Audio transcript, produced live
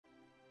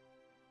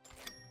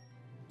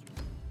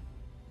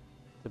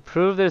To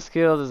prove their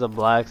skills as a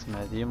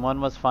blacksmith, one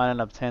must find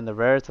and obtain the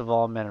rarest of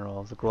all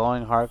minerals, the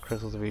glowing heart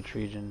crystals of each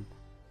region.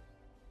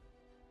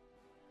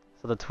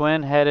 So the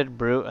twin-headed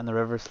brute and the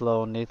river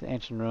slow, neath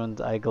ancient ruins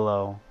I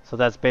glow. So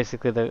that's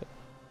basically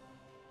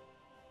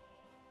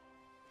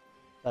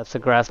that's the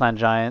grassland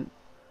giant.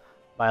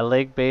 By a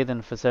lake bathed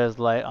in Facer's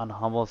light, on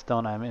humble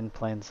stone I am in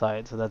plain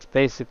sight. So that's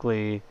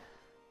basically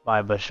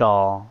by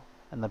Bashal.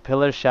 And the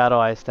pillar's shadow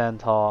I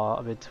stand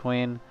tall,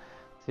 between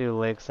two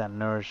lakes at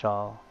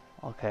Nurshal.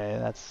 Okay,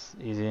 that's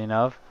easy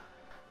enough.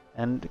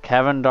 And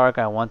cavern dark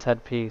I once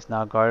had peace,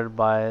 now guarded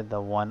by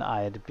the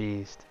one-eyed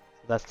beast.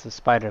 So that's the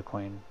Spider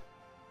Queen.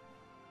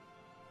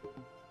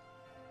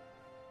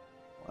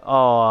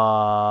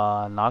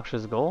 Oh,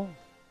 Noxious Gold?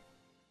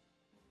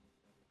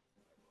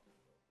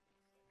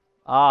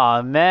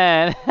 Aw,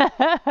 man.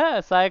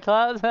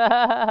 Cyclops?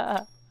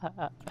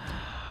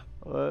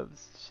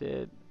 Whoops,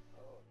 shit.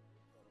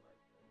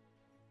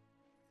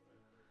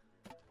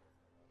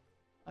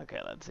 Okay,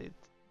 let's see.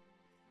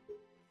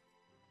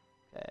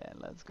 Okay,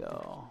 let's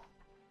go.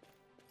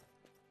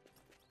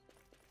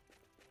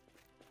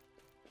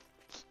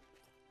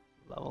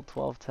 Level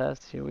 12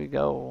 test, here we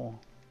go.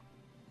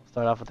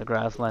 Start off with the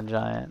Grassland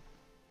Giant.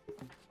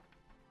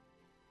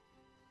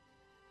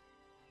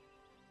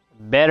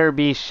 Better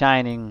be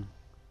shining.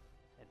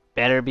 It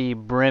better be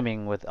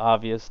brimming with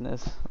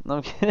obviousness. No,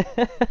 I'm kidding.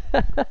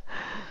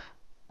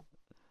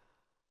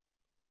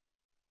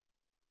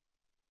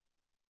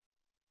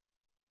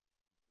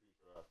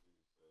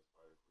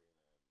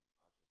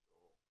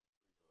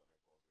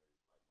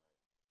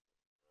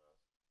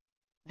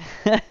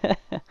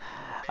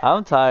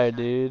 I'm tired,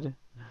 dude.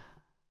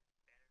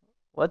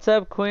 What's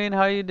up, Queen?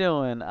 How you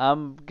doing?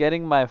 I'm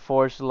getting my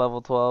Forge to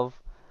level 12.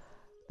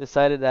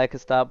 Decided that I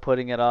could stop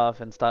putting it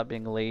off and stop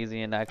being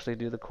lazy and actually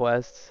do the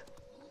quests.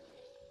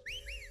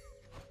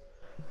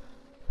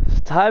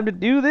 It's time to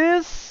do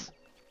this!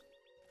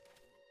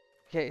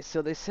 Okay,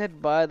 so they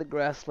said by the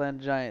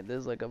Grassland Giant,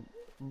 there's like a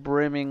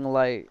brimming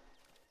light.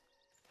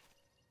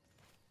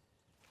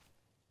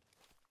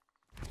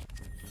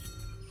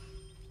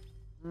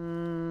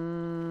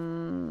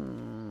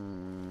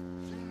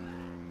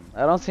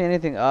 I don't see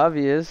anything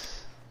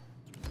obvious.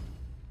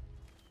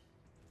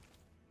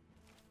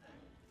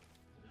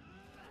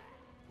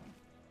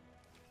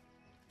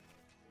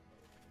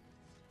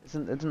 It's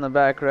in the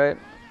back, right?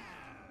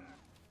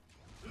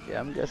 Yeah,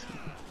 I'm guessing.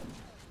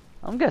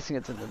 I'm guessing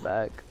it's in the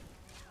back.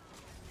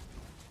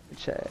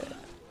 Check.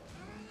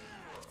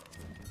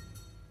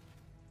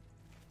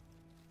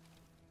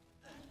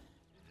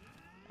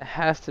 It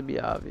has to be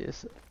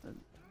obvious.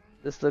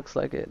 This looks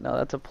like it. No,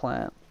 that's a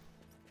plant.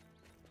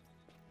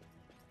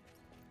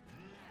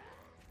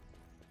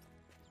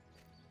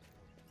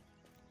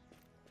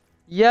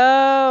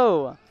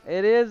 Yo!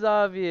 It is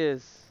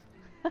obvious.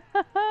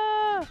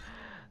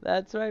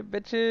 That's right,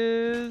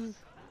 bitches.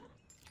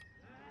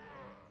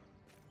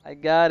 I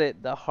got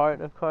it. The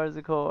heart of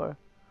Karzakor.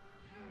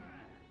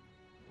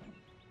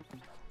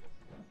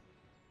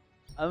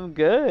 I'm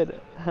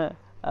good.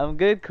 I'm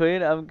good,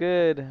 Queen. I'm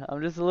good.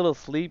 I'm just a little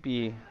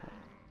sleepy.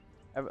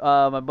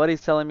 My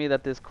buddy's telling me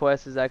that this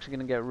quest is actually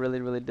gonna get really,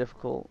 really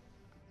difficult.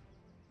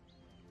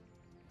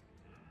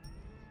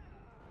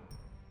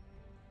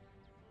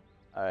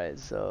 Alright,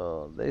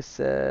 so they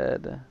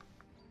said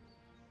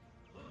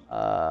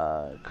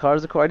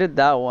Karzakor. I did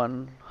that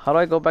one. How do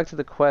I go back to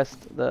the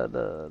quest?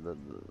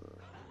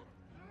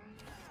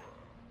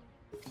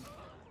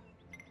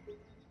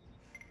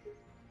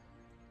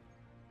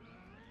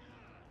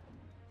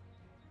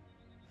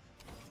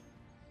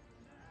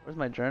 Where's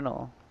my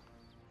journal?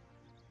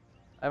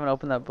 I haven't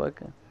opened that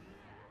book.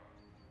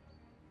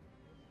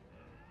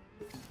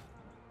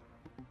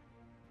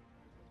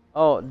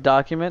 Oh,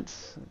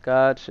 documents?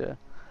 Gotcha.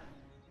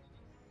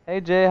 Hey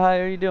Jay, how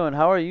are you doing?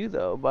 How are you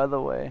though, by the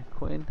way,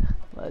 Queen?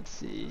 Let's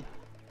see.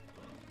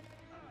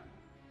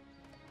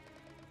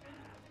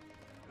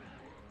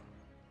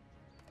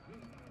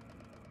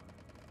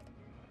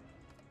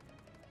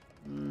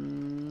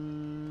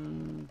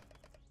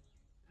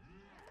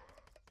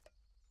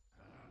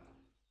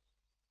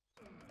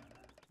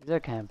 These are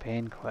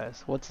campaign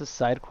quests. What's the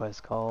side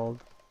quest called?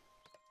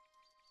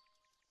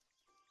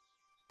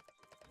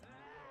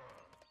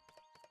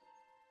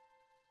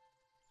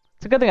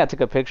 It's a good thing I took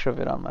a picture of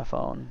it on my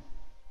phone.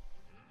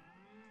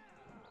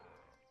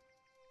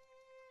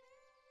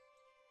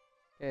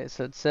 Okay,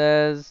 so it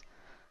says,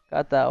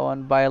 got that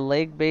one. By a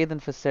lake bathed in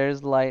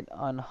Facer's light,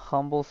 on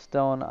humble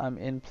stone, I'm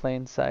in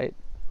plain sight.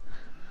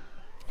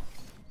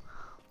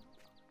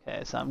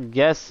 Okay, so I'm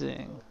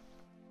guessing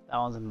that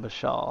one's in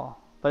Bashal,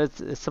 but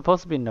it's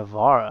supposed to be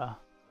Navarra.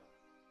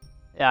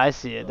 Yeah, I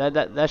see it.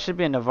 That should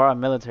be a Navarra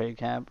military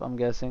camp, I'm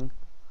guessing.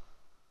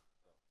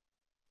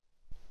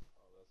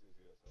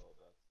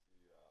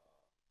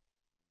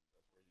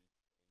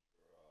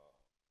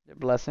 Your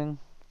blessing.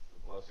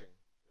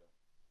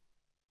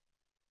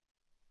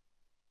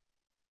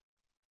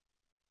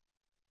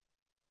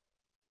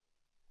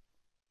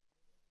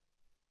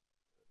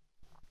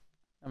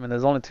 I mean,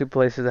 there's only two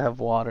places that have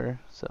water,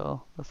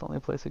 so that's the only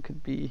place it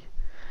could be.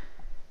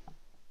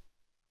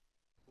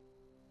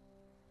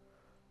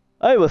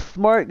 I'm a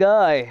smart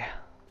guy.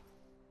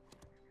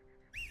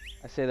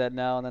 I say that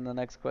now, and then the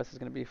next quest is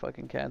gonna be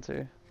fucking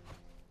cancer.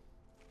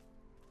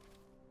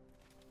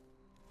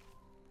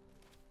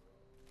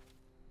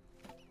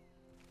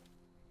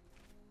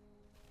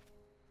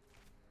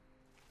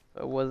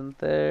 If I wasn't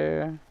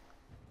there.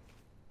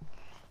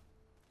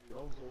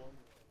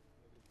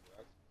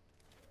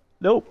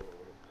 Nope.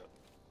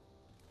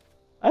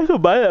 I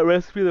could buy that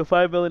recipe, the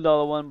 $5 million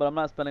one, but I'm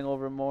not spending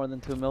over more than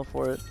 2 mil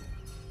for it.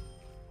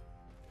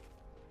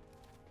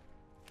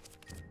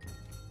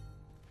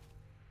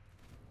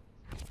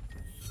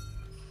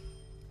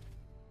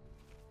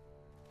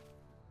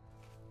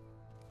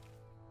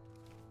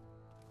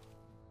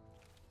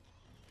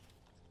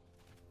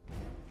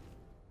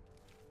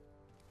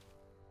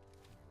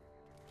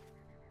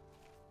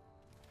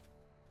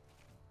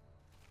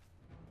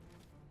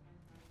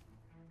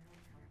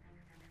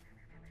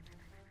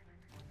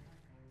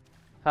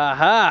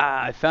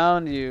 Haha! I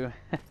found you.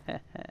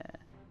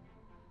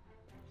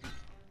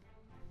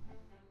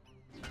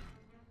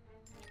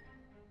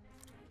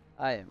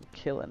 I am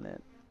killing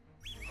it.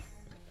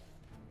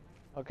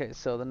 Okay,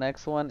 so the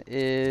next one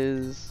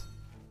is...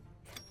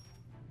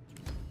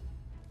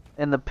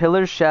 In the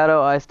pillar's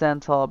shadow, I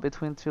stand tall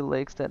between two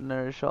lakes that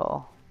nourish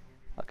all.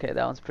 Okay,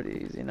 that one's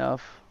pretty easy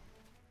enough.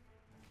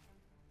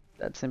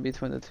 That's in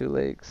between the two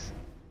lakes.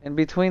 In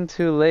between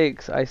two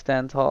lakes, I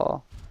stand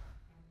tall.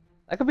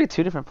 That could be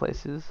two different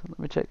places. Let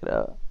me check it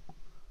out.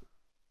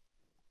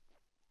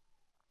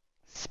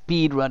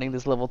 Speed running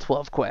this level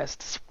 12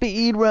 quest.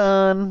 Speed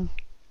run!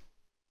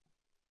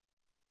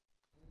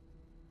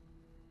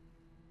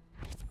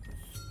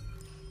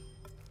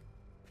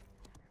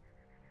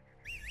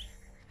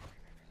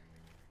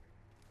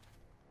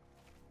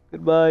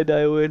 Goodbye,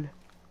 Daiwood.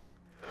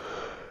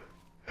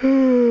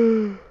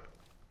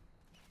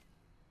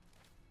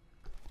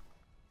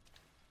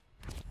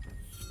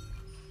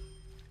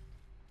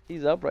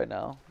 He's up right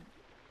now.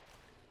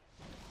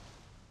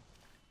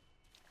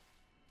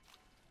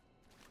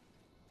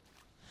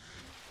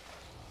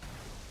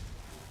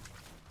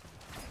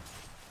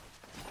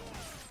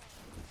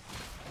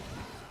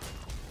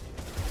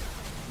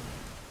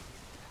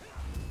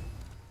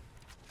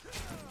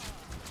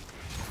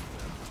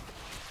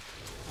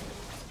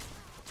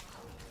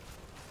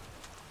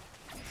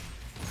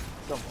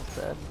 It's almost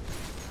dead.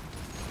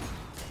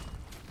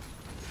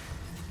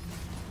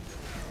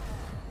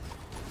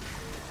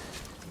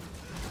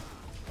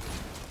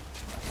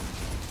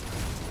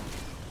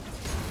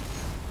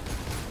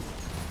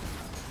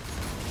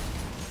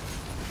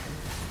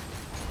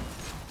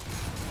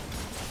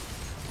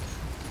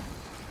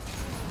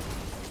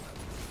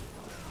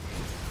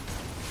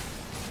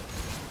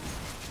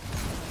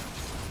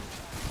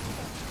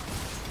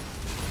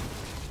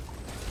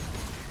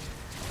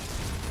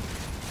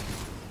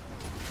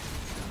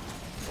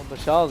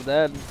 Bashal's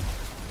dead.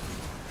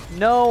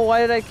 No,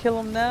 why did I kill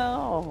him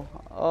now?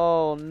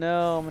 Oh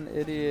no, I'm an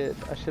idiot.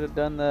 I should have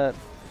done that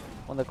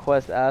when the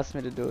quest asked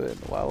me to do it.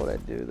 Why would I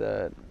do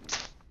that?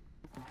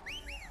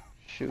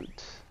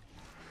 Shoot.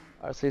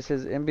 Alright, so he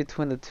says in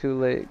between the two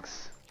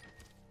lakes.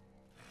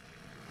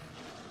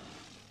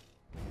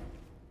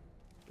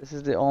 This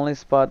is the only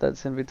spot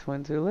that's in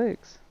between two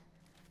lakes.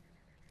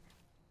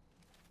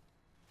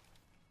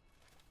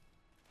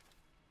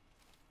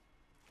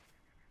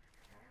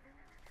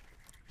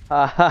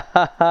 Ha ha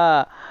ha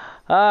ha!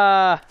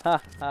 Ha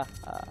ha ha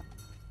ha!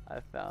 I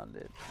found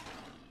it.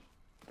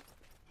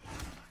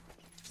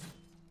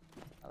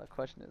 Now the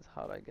question is,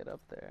 how do I get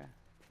up there?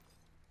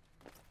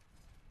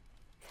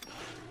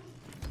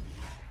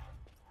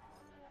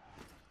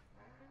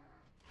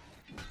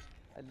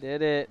 I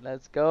did it.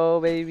 Let's go,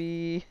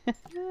 baby.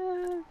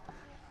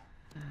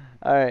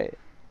 Alright.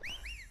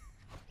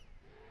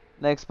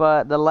 Next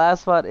spot. The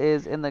last spot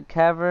is in the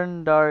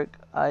cavern dark.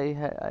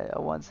 I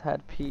once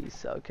had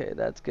peace. Okay,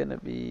 that's gonna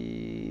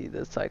be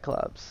the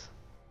Cyclops.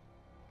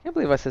 Can't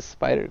believe I said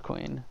Spider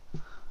Queen.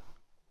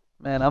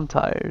 Man, I'm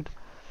tired.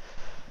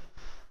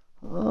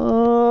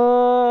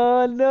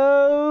 Oh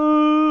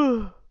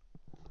no!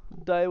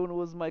 Daiwin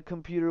was my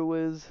computer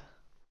whiz.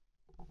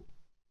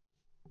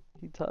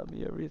 He taught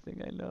me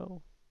everything I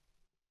know.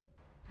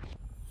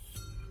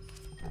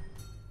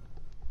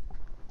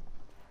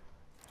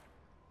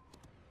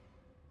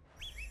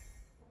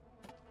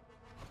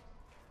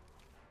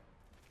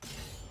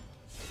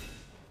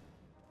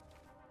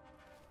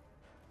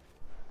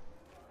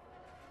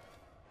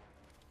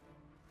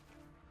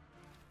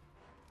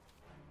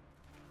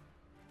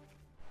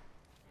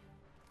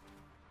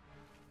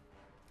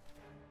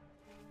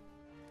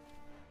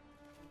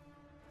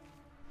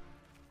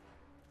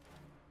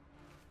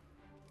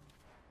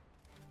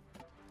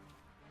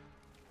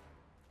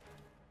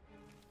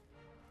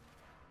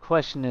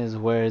 Question is,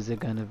 where is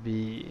it gonna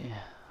be?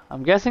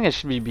 I'm guessing it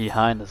should be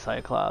behind the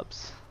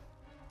Cyclops.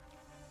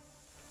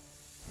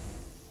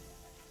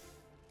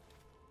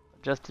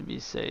 Just to be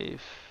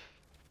safe.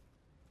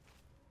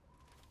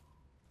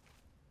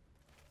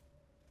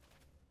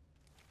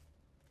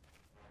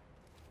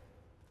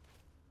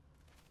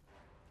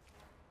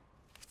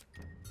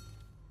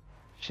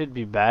 Should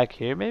be back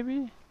here,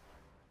 maybe?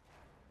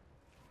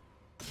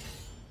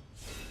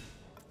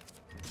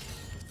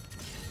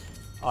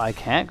 Oh, I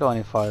can't go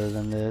any farther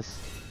than this.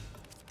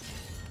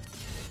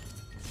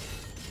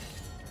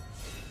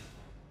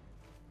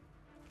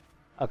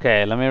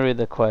 Okay, let me read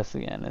the quest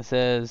again. It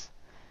says,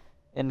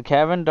 in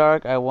Cavern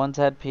Dark, I once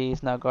had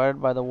peace, now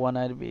guarded by the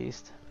one-eyed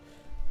beast.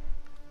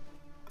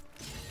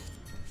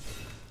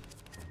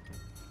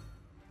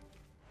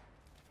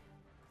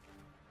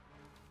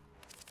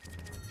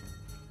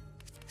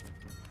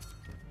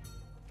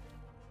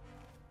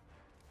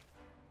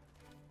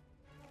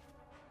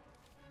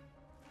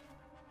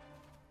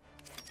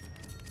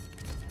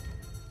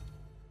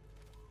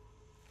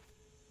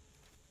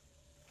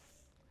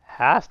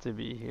 Has to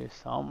be here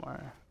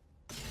somewhere.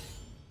 It's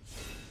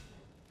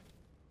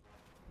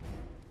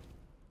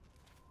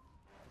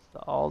the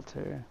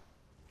altar.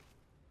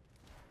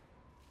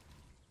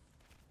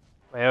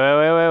 Wait.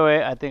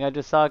 I think I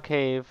just saw a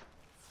cave.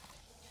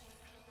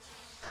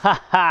 Ha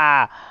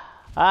ha!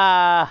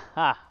 Ah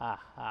ha ha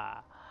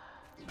ha!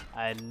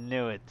 I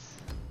knew it.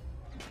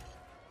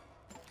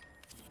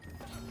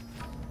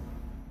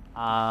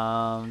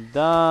 I'm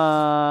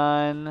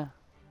done.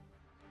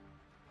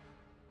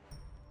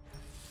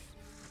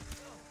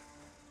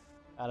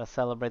 Gotta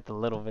celebrate the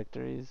little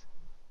victories.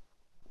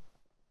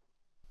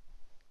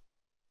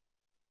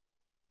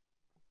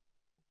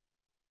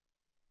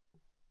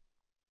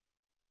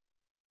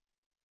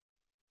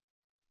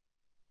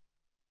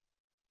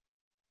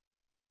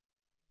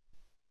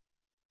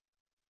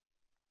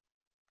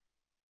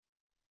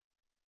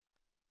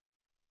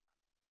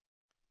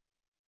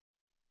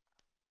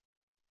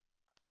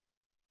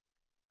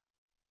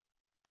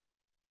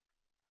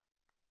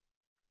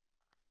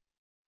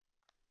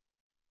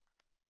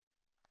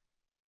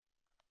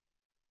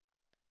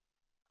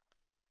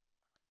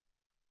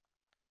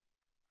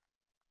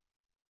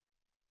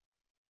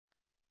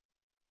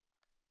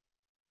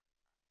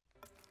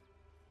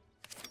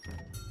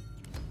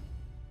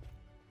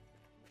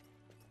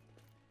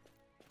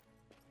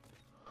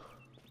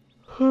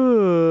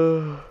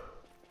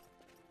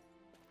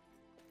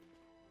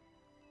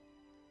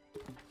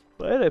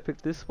 Why did I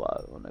pick this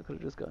spot when I could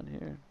have just gone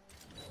here?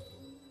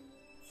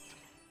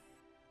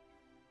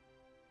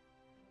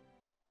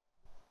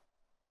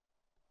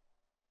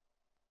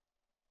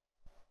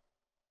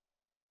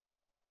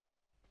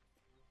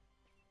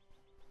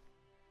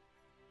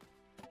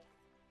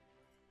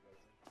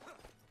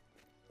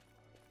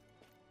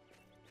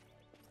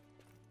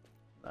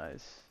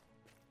 Nice.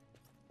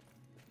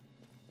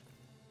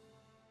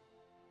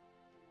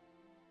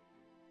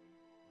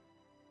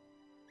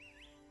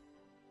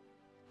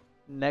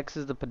 Next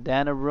is the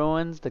Padana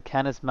Ruins, the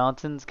Canis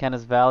Mountains,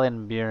 Canis Valley,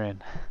 and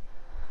Buren.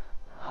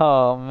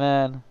 Oh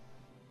man.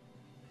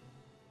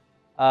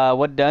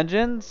 What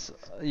dungeons?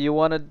 You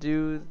want to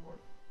do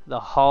the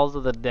Halls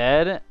of the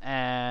Dead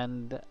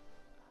and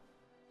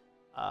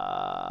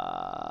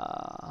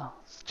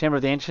Chamber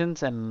of the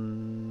Ancients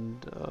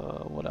and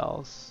what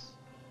else?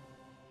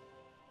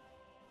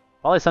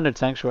 Probably Sundered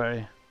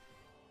Sanctuary.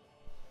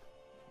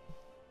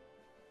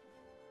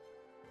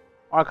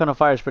 Archon of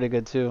Fire is pretty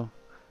good too.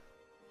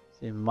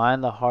 See,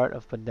 Mine the Heart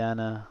of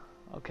Padana.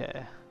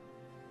 Okay.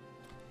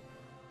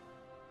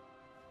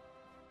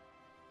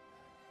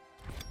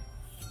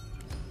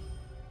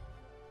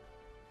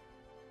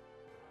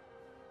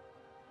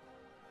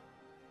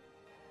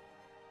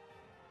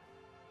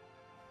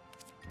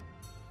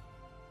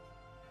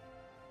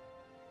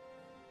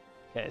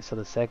 Okay, so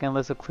the second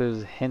list of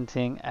clues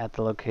hinting at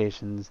the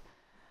locations.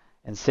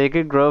 In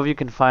Sacred Grove you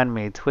can find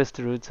me, twist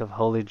the roots of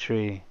Holy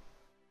Tree.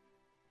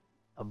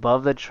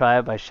 Above the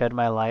tribe I shed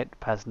my light,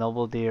 past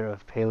noble deer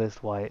of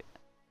palest white.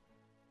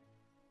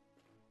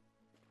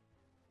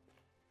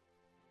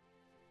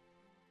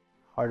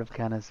 Heart of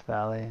Canis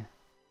Valley.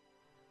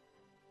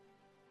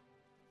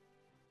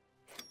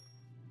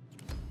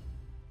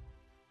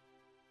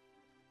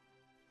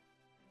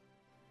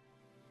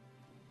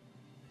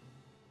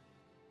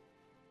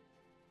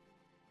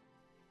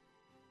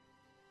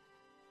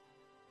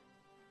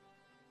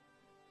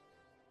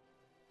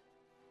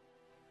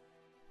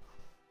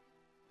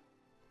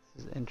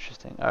 This is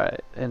interesting.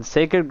 Alright. In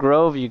Sacred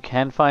Grove you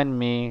can find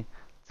me,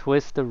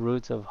 twist the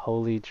roots of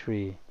Holy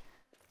Tree.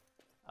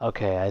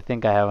 Okay, I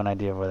think I have an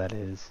idea of where that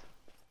is.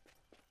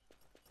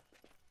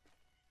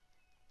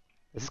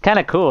 This is kind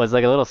of cool. It's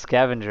like a little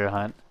scavenger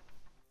hunt.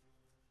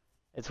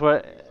 It's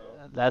where...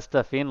 That's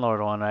the Fiend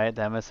Lord one, right?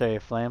 The Emissary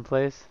of Flame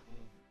place?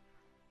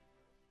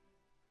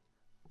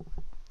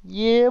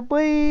 Yeah,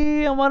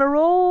 boy! I'm on a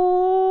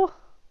roll!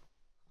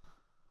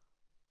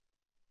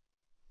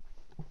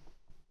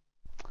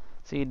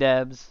 See,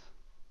 Debs.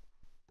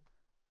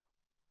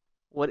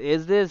 What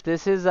is this?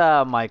 This is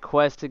my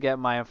quest to get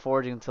my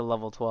forging to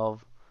level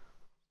 12.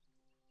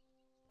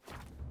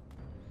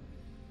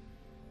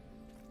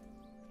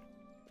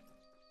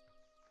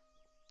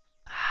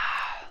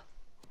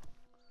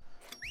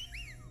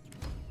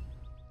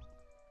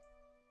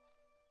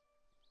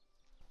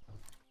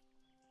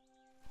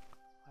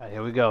 Alright,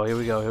 here we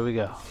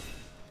go.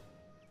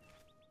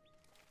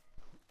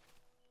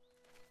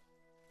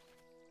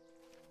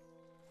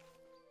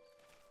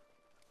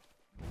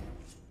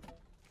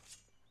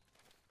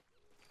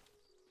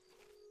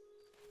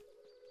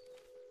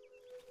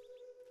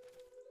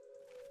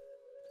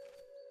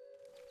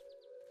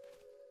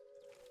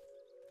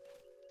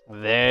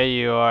 There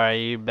you are,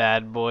 you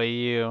bad boy,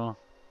 you.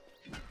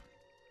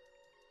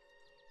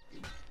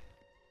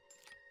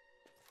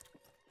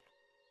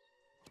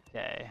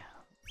 Okay.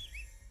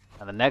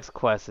 Now the next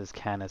quest is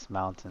Canis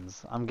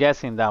Mountains. I'm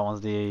guessing that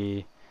one's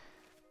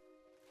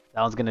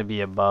gonna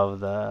be above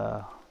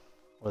the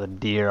where the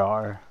deer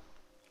are.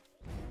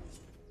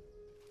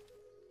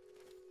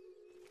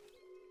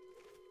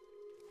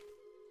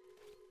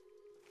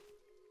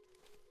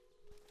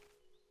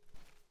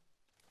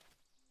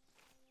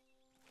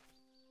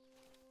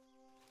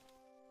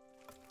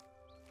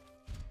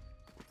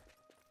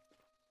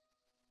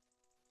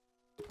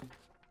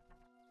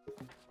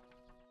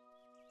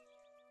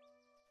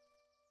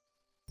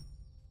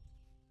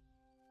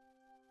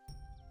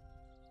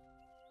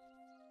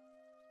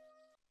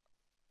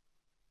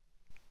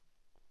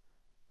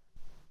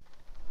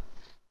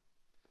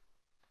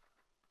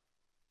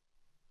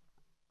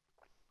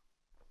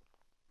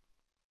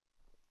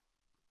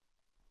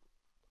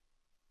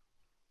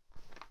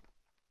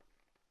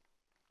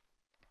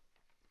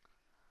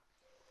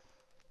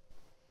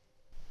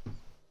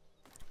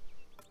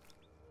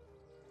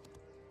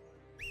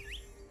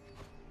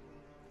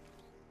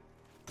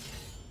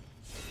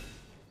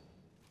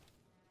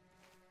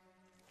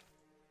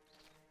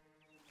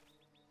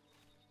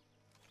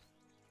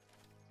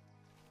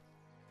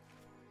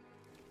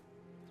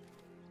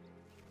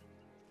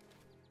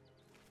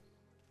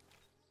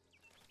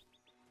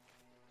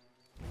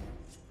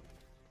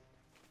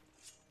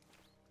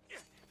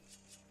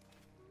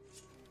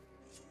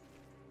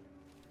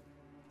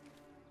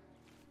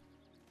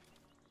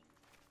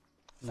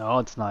 No,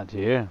 it's not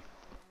here.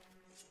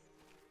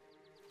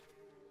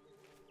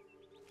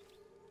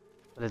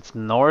 But it's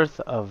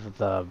north of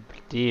the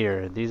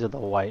deer. These are the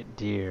white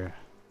deer.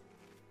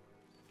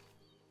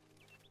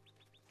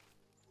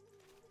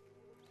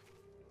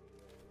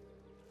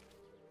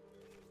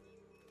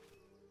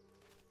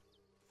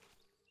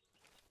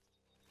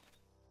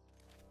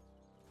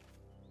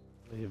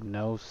 Leave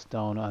no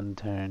stone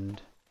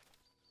unturned.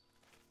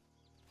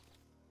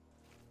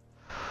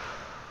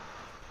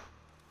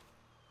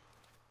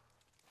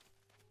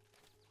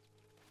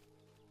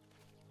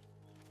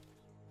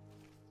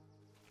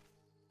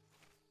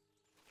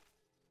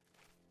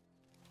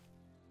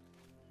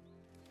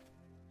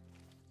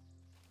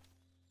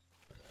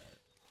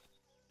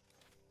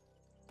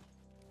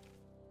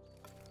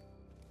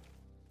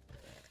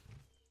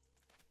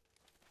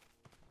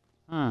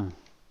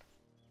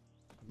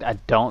 I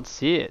don't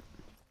see it.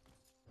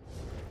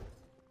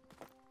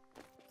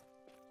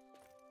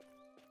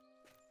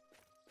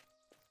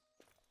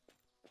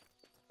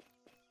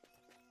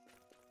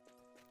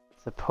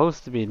 It's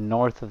supposed to be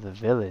north of the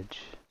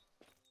village.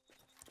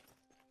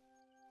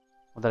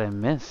 What did I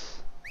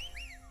miss?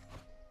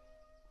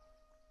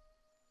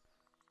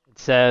 It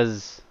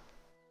says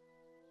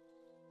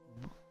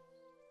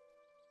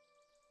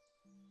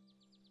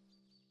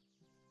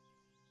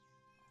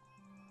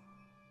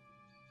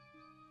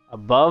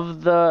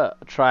above the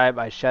tribe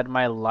I shed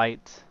my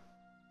light,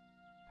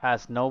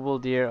 past noble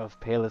deer of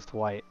palest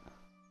white.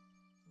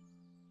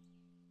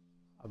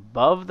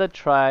 Above the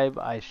tribe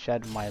I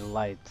shed my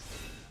light.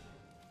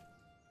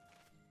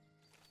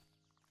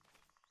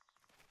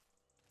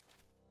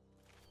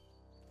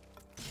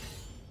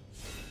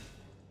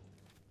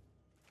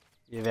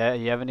 You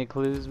have any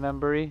clues,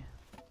 Membury?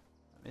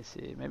 Let me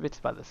see. Maybe it's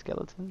by the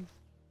skeletons?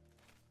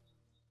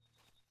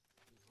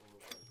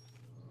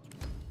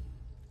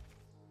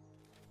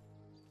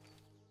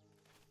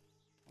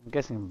 I'm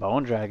guessing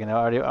Bone Dragon.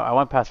 I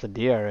went past the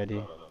deer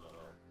already.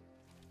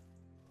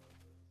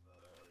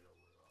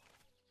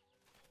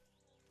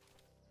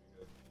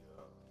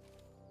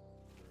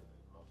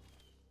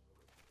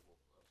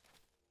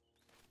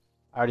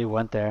 I already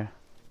went there.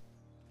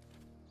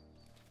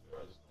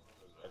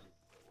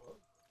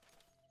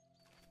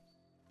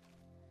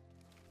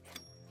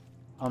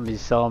 I'm gonna be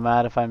so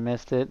mad if I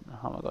missed it.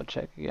 I'm gonna go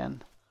check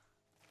again.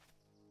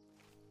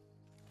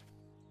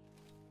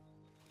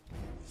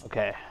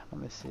 Okay,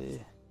 let me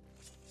see.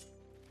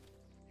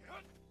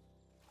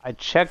 I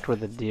checked where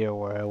the deer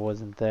were, it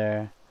wasn't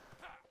there.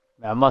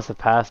 I must have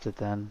passed it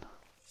then.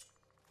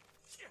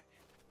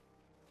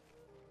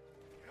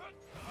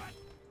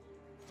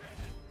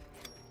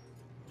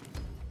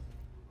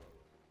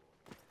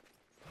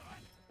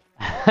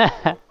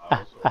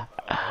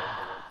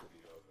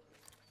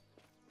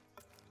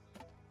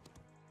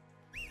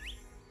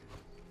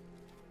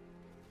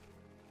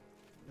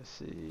 Let's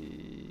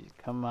see.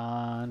 Come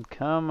on,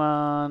 come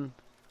on.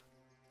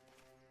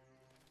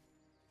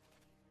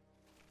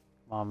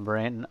 Come on,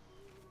 brain.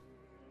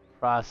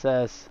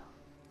 Process.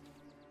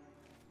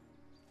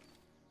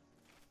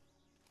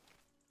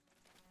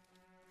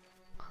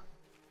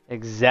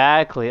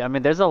 Exactly. I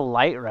mean, there's a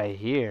light right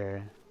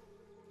here.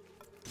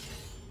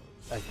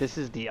 Like, this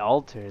is the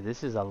altar.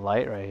 This is a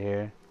light right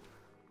here.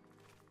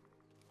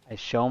 I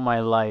show my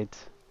light.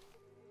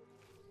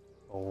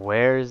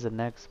 Where's the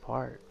next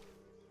part?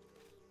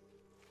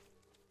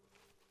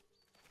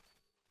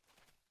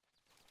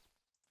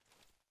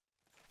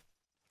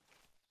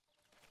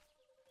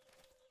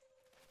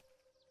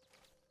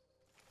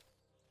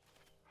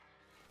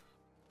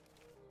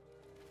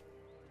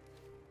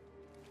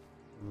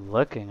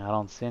 looking. I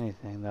don't see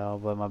anything though,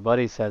 but my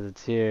buddy says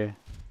it's here.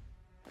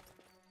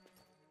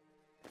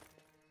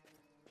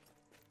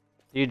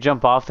 Do you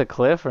jump off the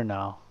cliff or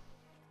no?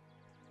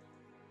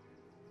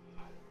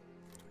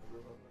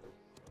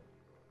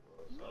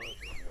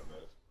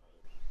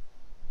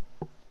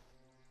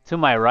 To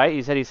my right?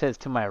 You said he says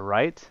to my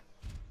right?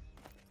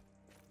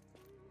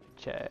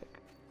 Check.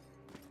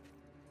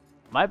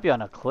 Might be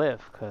on a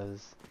cliff,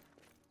 cause...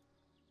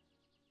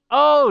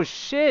 Oh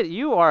shit,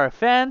 you are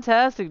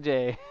fantastic,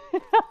 Jay.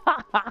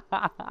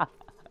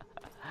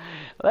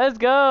 Let's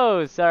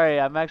go! Sorry,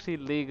 I'm actually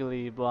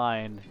legally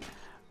blind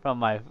from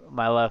my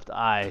left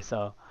eye,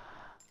 so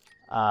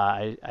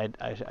I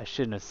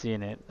shouldn't have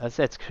seen it.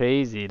 That's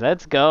crazy.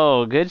 Let's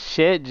go. Good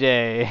shit,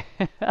 Jay.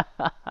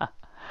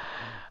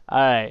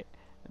 Alright,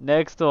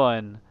 next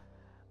one.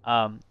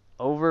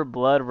 Over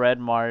Blood Red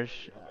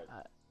Marsh.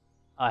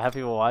 I have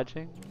people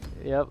watching?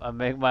 Yep, I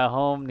make my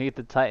home neath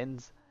the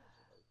Titans.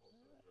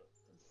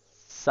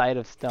 Sight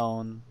of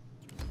Stone.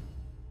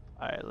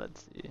 Alright,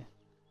 let's see.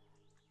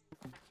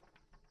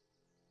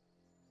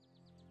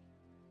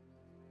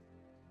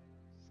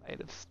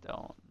 Sight of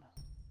Stone.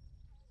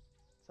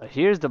 So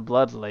here's the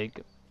Blood Lake.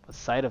 A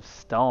Sight of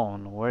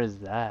Stone. Where is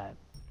that?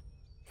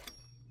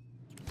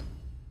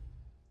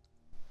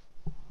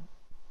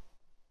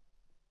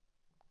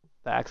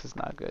 The axe is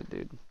not good,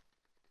 dude.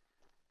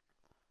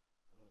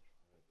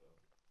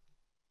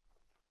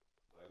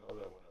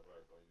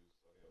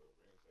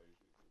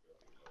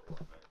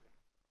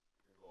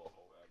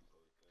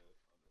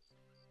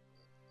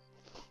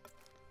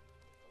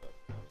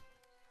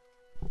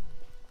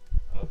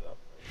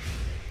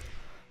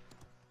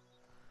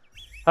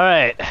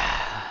 Alright.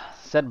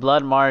 Set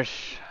Blood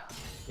Marsh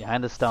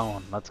behind the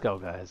stone. Let's go,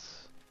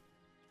 guys.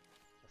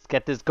 Let's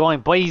get this going,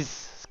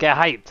 boys. Let's get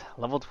hyped.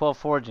 Level 12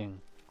 forging.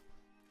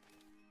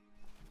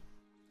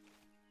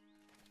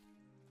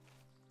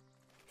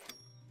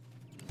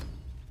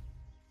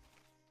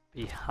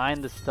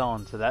 Behind the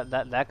stone. So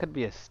that could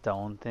be a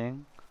stone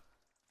thing.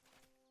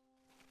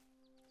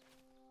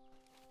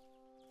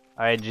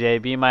 Alright, Jay,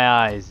 be my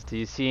eyes. Do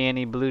you see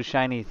any blue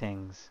shiny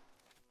things?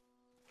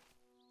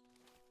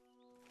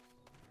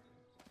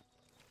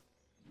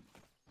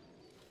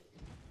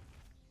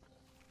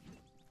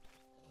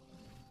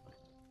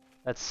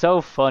 That's so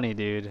funny,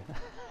 dude.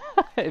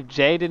 If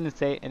Jay didn't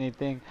say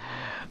anything,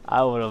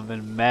 I would have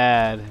been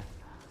mad.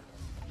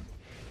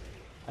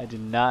 I do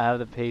not have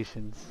the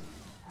patience.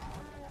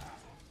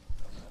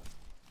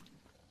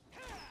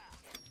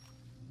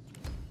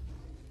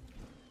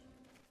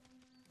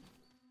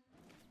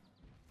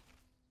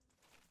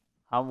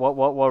 What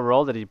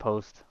role did he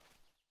post?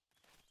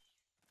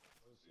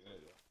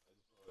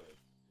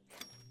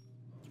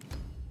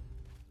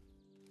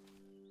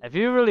 If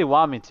you really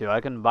want me to,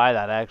 I can buy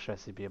that extra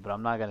recipe, but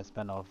I'm not gonna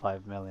spend all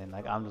 5 million.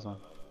 Like, I'm just gonna...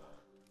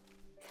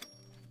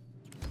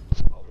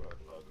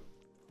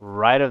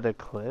 Right of the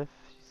cliff,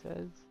 she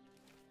says.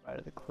 Right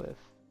of the cliff.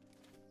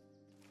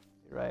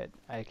 You're right,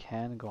 I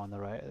can go on the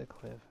right of the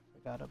cliff. I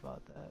forgot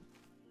about that.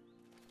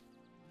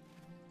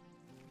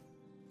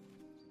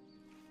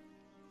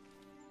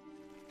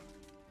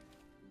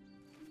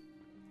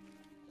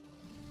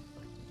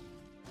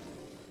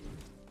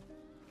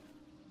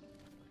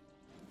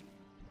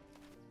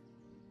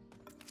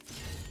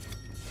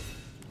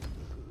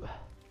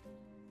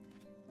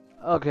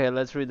 Okay,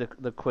 let's read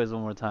the quiz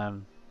one more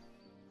time.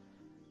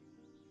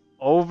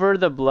 Over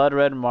the blood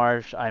red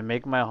marsh, I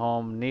make my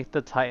home neath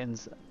the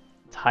Titan's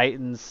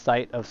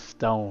sight of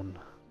stone.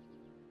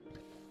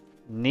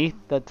 Neath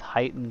the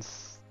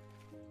Titan's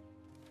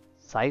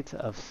sight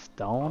of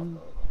stone?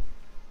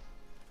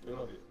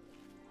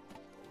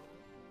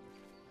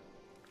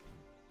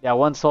 Yeah,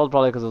 one sold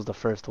probably because it was the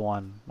first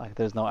one. Like,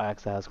 there's no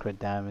axe that has crit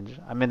damage.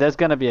 I mean, there's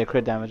gonna be a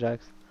crit damage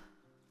axe.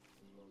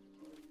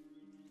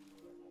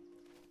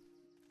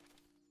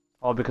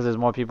 Oh, because there's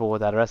more people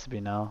with that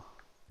recipe now.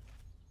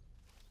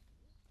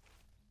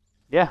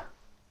 Yeah.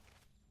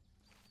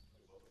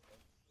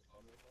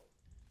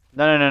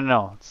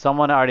 No.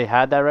 Someone already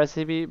had that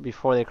recipe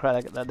before they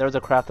craft. Like, there was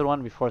a crafted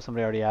one before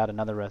somebody already had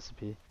another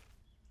recipe.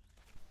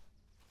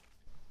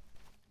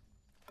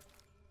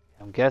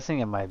 I'm guessing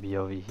it might be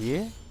over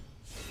here.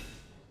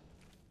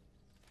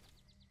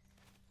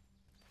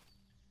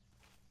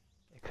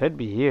 It could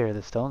be here,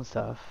 the stone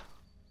stuff.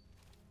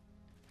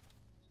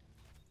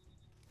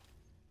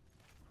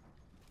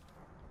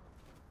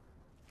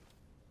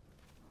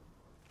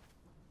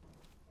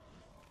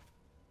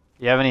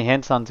 You have any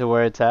hints onto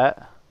where it's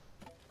at?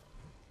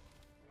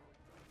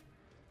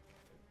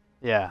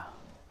 Yeah,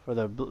 for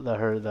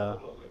the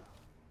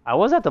I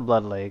was at the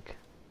Blood Lake.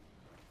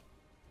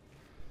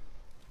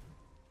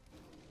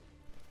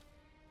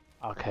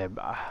 Okay,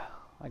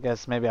 I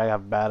guess maybe I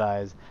have bad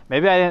eyes.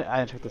 Maybe I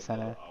didn't check the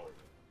center.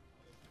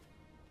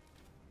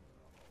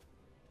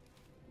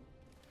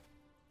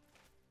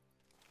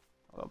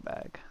 I'll go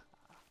back.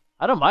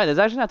 I don't mind. It's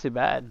actually not too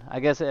bad.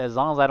 I guess as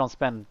long as I don't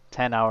spend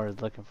 10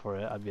 hours looking for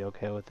it, I'd be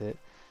okay with it.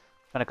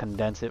 I'm trying to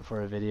condense it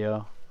for a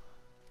video.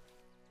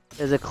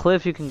 There's a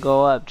cliff you can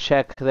go up.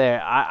 Check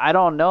there. I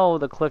don't know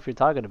the cliff you're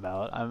talking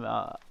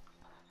about.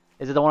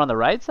 Is it the one on the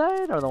right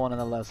side or the one on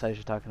the left side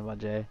you're talking about,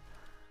 Jay?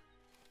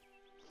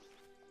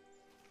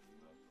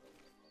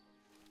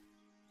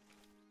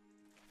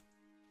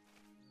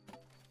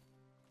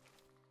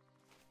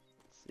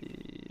 Let's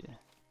see.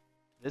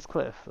 This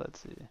cliff. Let's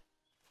see.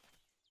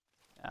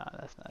 No,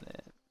 that's not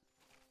it.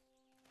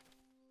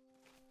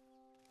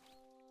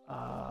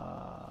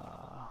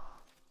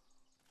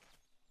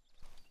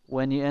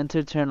 When you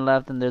enter, turn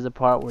left, and there's a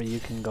part where you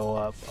can go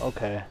up.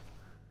 Okay.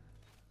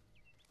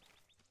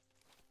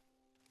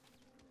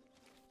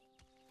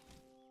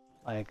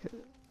 Like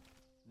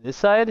this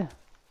side?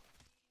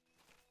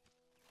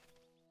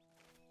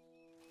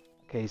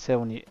 Okay, so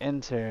when you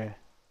enter.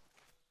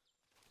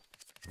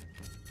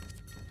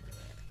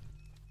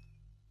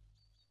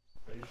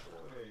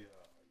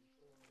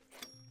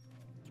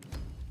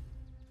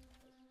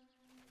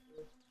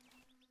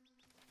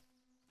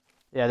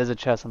 Yeah, there's a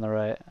chest on the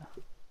right.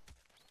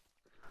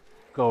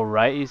 Go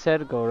right, you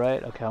said? Go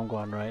right? Okay, I'm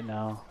going right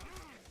now.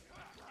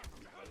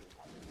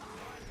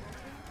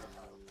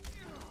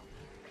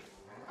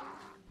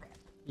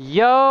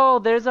 Yo,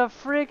 there's a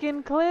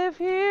freaking cliff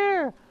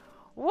here!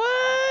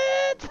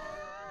 What?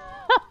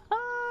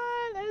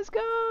 Let's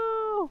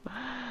go!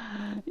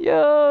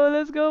 Yo,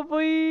 let's go,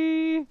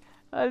 boy!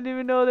 I didn't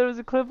even know there was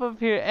a cliff up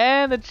here.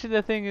 And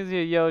the thing is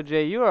here. Yo,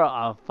 Jay, you are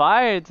on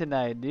fire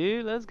tonight,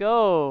 dude. Let's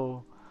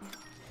go.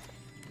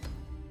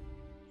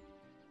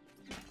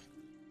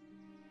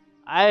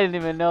 I didn't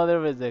even know there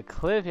was a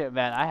cliff here.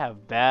 Man, I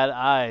have bad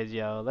eyes,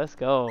 yo. Let's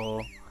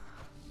go.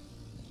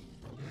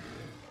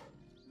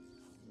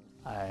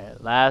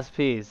 Alright, last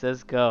piece.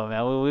 Let's go,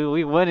 man.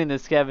 We winning the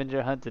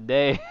scavenger hunt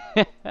today.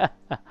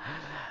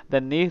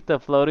 Beneath the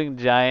floating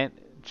giant,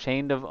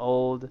 chained of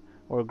old,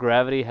 where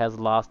gravity has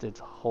lost its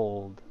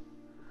hold.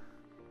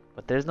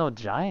 But there's no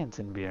giants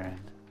in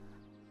Buren.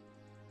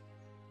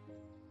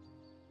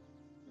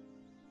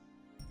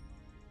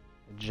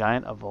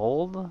 Giant of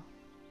old?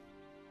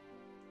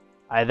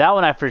 That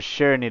one I for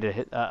sure need to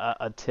hit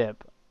a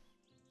tip.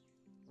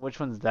 Which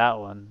one's that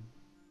one?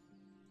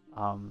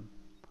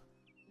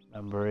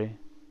 Memory.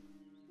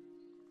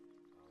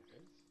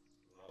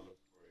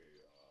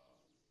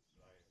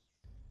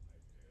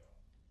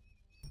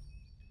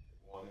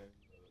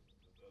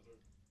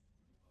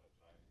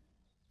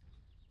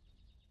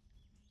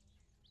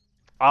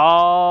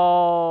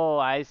 Oh,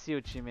 I see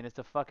what you mean. It's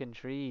the fucking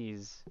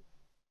trees.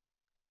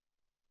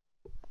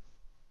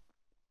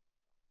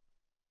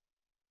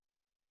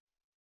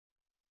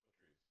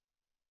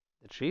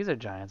 The trees are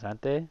giants,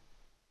 aren't they?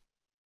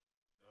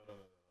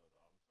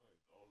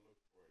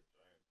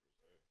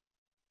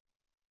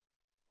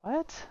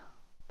 What?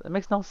 That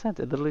makes no sense.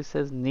 It literally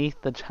says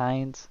neath the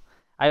giants.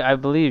 I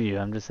believe you.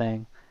 I'm just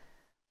saying.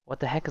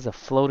 What the heck is a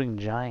floating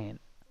giant?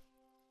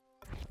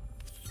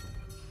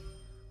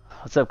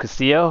 What's up,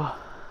 Castillo?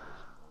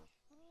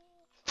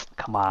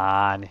 Come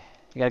on.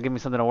 You gotta give me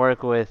something to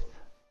work with.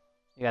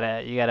 You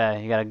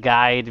gotta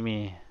guide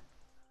me.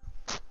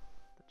 The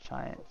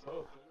giant.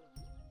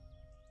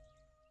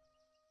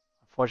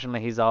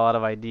 Unfortunately, he's all out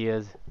of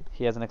ideas.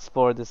 He hasn't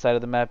explored this side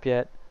of the map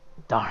yet.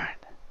 Darn.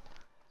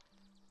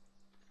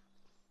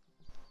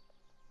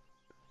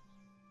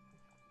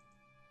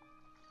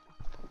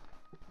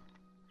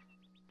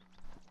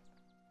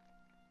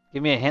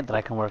 Give me a hint that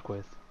I can work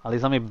with. At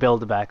least let me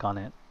build back on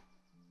it.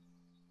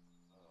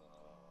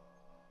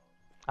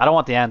 I don't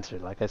want the answer.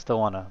 Like, I still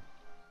want to.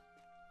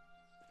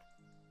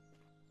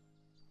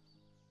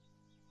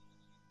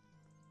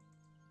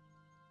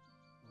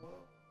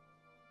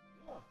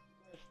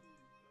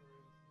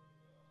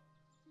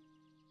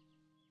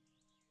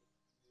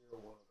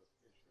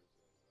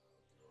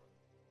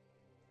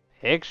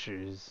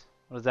 Pictures?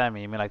 What does that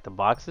mean? You mean like the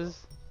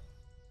boxes?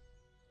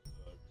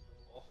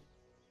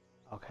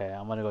 Okay,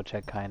 I'm gonna go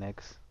check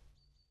Kynix.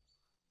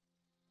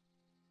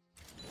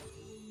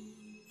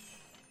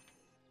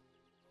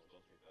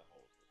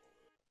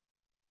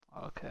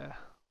 Okay.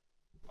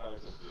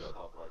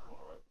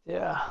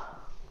 Yeah.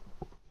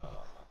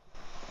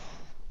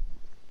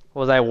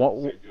 Was I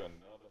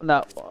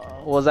no?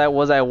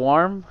 Was I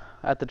warm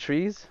at the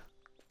trees?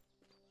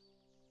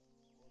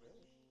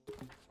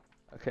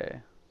 Okay.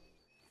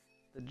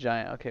 The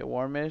giant. Okay,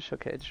 warmish.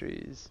 Okay,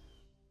 trees.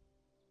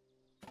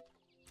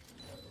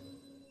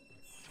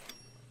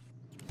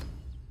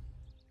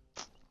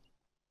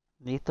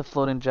 Neath the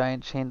floating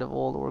giant chained of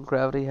old, where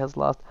gravity has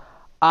lost.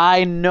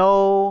 I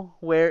know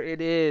where it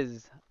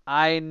is.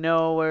 I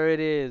know where it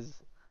is.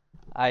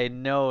 I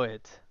know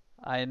it.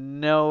 I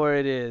know where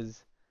it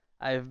is.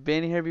 I've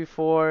been here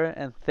before,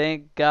 and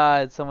thank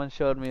God someone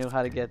showed me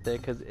how to get there.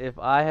 Because if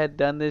I had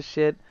done this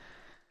shit,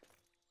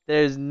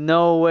 there's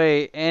no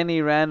way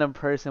any random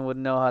person would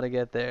know how to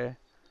get there.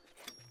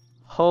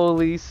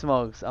 Holy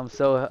smokes.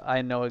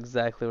 I know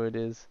exactly where it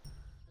is.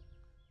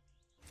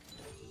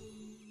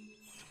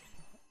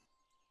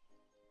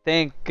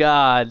 Thank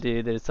God,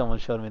 dude, there's someone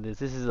showed me this.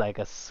 This is like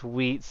a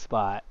sweet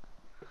spot.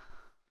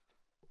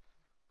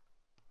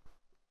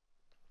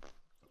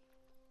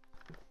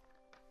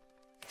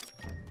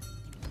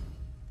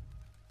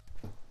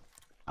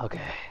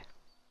 Okay,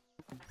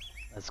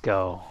 let's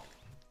go.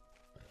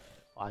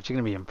 Watch, you're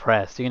gonna be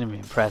impressed. You're gonna be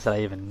impressed that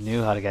I even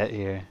knew how to get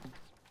here.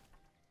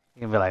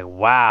 You're gonna be like,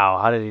 wow,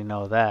 how did he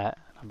know that?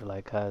 I'll be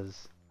like,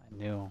 cause I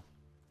knew.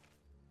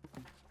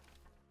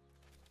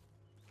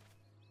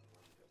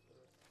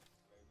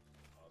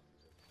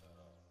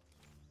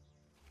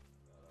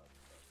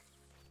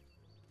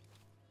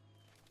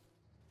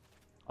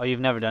 Oh, you've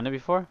never done it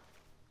before?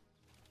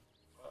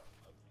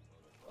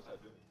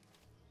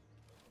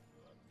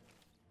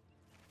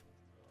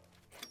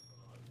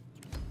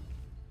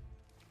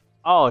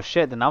 Oh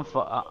shit, then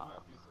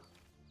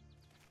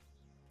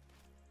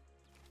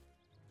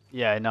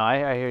yeah, no,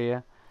 I hear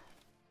you.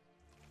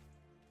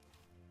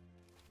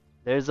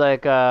 There's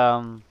like,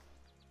 there's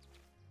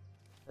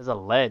a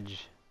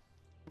ledge.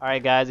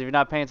 Alright guys, if you're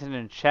not paying attention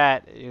in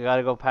chat, you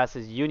gotta go past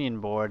this union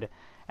board,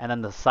 and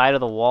then the side of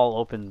the wall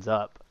opens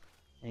up.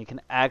 And you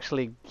can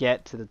actually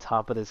get to the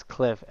top of this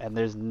cliff, and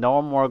there's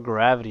no more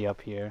gravity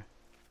up here.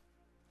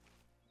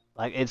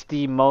 Like, it's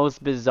the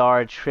most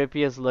bizarre,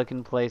 trippiest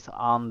looking place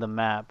on the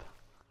map.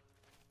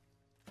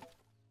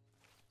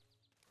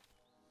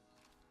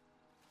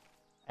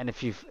 And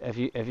if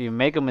you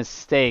make a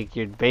mistake,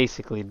 you're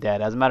basically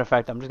dead. As a matter of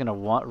fact, I'm just gonna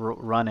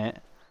run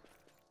it.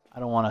 I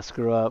don't want to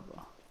screw up.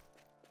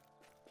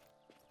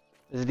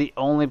 This is the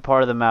only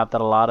part of the map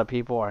that a lot of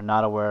people are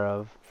not aware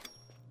of.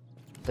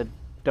 It's a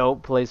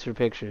dope place for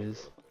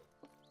pictures.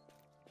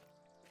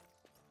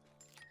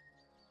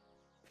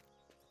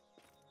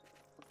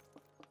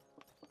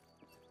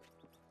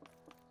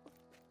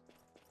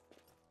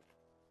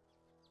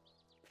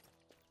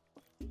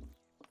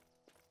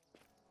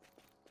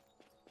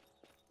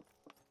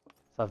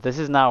 So if this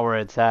is not where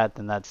it's at,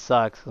 then that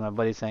sucks. 'Cause my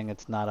buddy's saying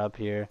it's not up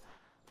here,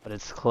 but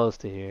it's close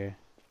to here.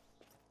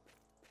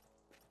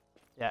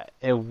 Yeah,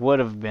 it would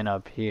have been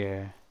up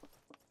here.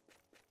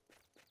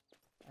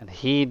 And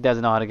he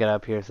doesn't know how to get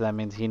up here, so that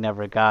means he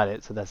never got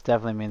it. So that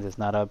definitely means it's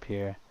not up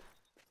here.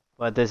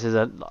 But this is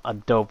a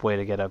dope way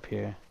to get up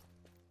here.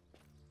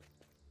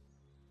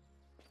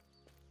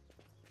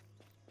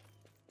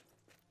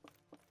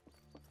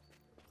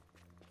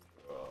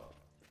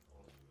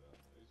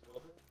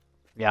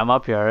 Yeah, I'm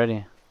up here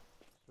already.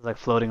 There's like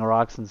floating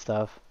rocks and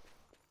stuff.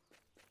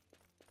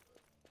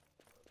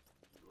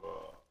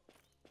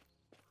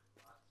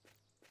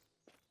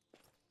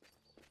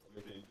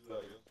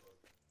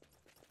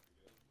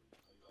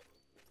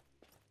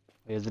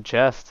 Here's the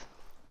chest.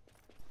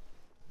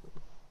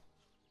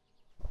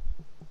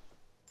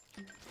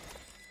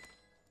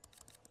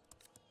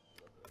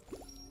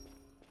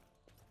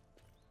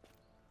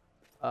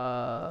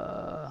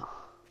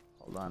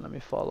 Hold on, let me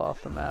fall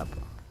off the map.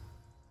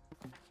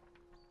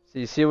 So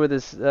you see where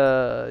this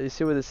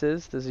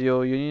is? This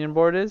your union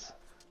board is?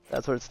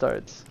 That's where it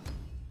starts.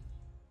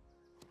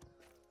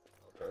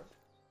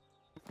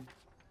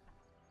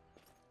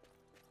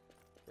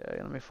 Yeah,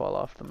 let me fall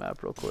off the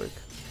map real quick.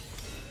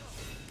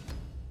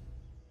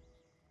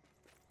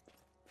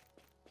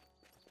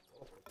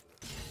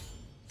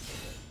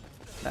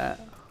 Nah.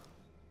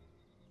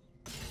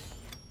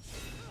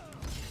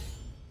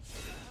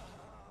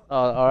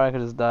 Oh, or I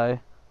could just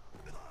die.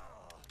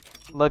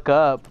 Look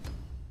up.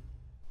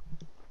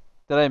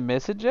 Did I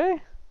miss it,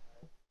 Jay?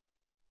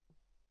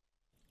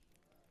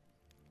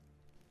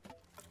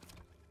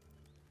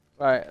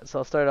 Alright, so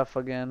I'll start off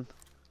again.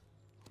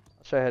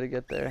 I'll show you how to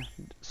get there.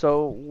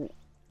 So,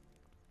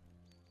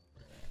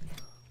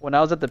 when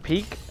I was at the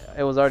peak,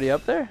 it was already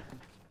up there?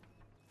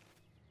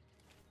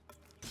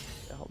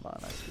 Yeah, hold on,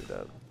 I screwed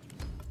up.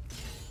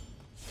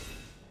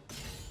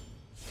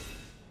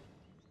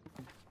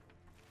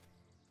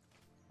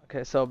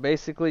 Okay, so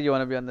basically you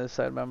want to be on this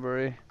side,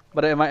 remember?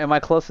 But am I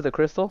close to the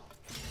crystal?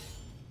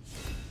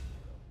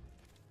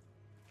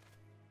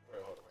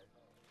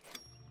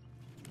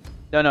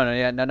 No,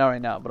 yeah, no, not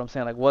right now. But I'm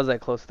saying, like, was I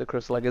close to the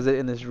crystal? Like, is it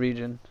in this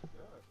region?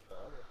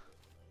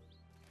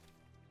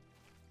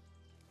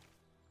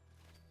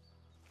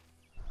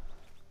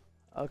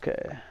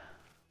 Okay.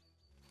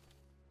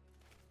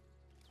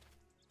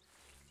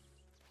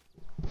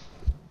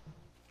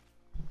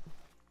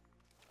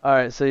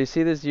 Alright, so you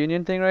see this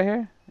union thing right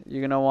here?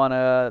 You're gonna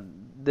wanna,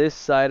 this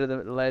side of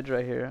the ledge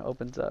right here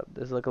opens up.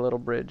 There's like a little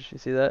bridge. You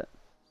see that?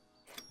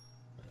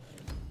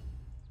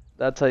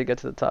 That's how you get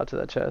to the top to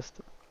that chest.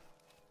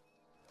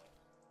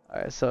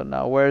 Alright, so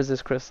now where is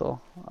this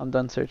crystal? I'm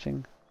done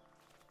searching.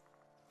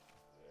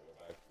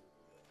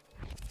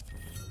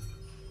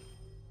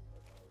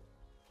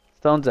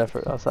 Stone's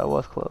effort. Oh, so that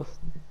was close.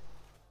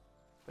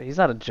 But he's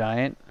not a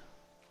giant.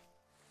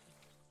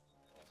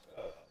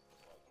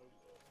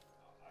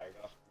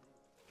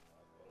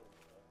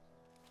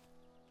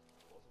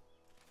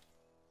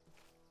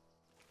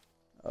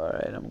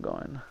 Alright, I'm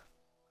going.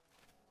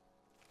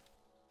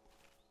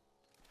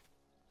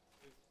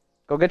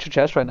 Go get your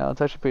chest right now. It's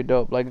actually pretty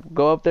dope. Like,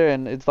 go up there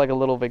and it's like a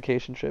little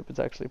vacation trip. It's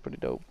actually pretty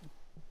dope.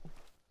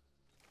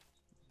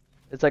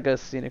 It's like a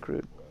scenic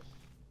route.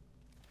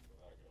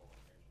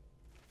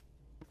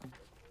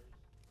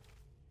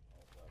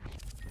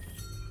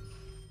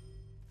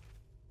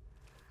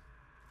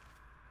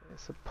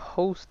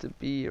 supposed to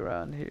be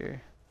around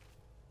here.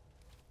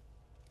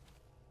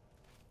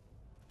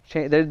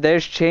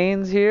 There's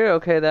chains here?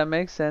 Okay, that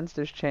makes sense.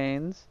 There's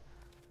chains.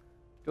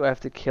 Do I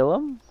have to kill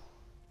them?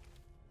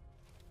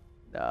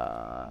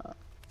 Nah.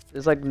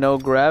 There's like no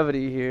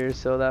gravity here,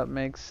 so that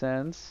makes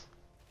sense.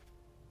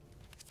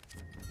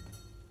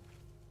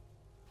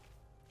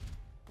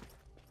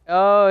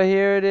 Oh,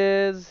 here it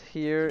is.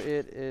 Here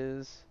it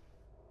is.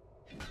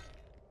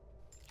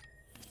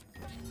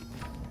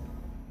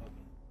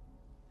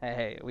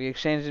 Hey, we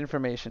exchanged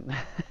information.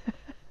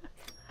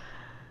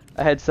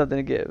 I had something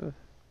to give.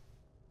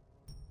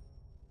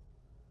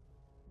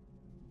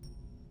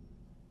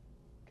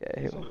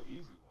 Okay, here.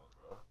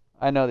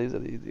 I know these are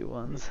the easy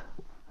ones.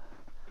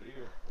 3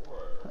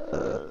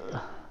 or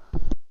 4.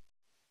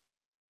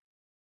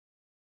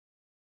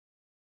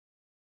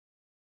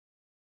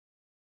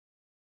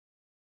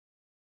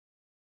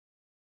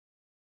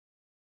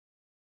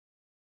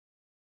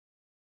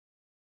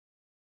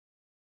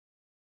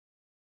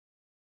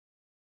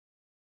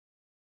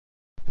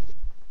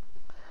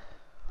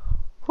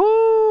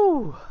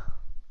 Whoo!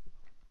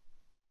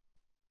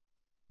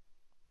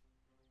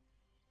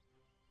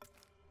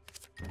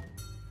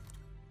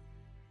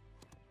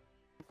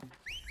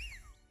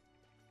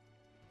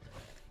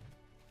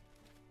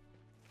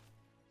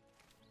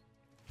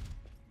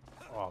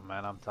 Oh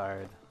man, I'm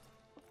tired.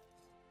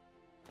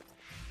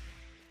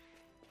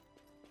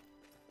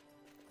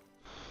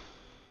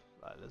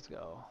 Let's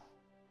go.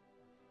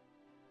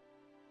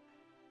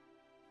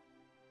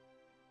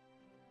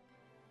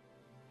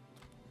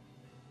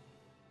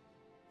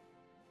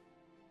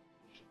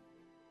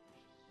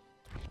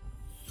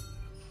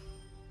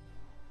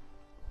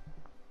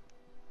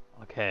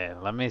 Okay,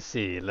 let me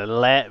see.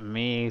 Let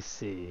me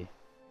see.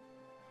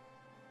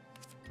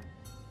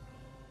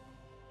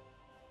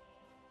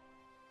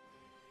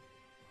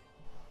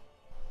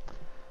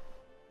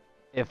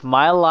 If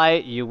my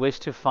light you wish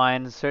to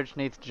find, search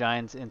neath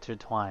giants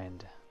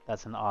intertwined.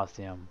 That's an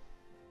Ostium.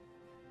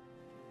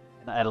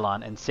 An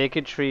Eidolon. In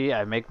Sacred Tree,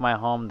 I make my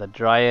home, the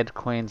Dryad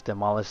Queen's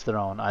demolished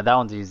throne. That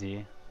one's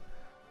easy.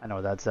 I know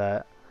where that's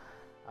at.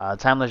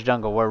 Timeless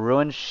Jungle, where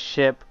ruined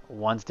ship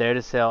once dared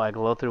to sail, I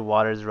glow through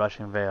water's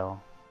rushing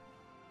veil.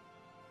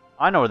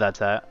 I know where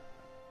that's at.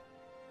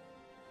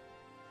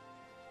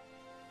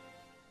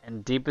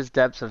 In deepest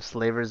depths of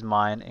slaver's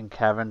mind, in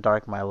cavern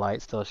dark my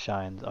light still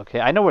shines. Okay,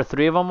 I know where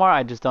 3 of them are,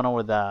 I just don't know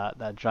where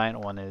that giant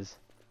one is.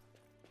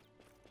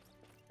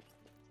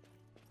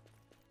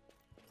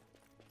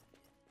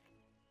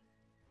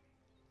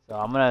 So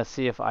I'm gonna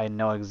see if I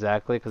know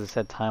exactly, because it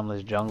said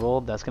Timeless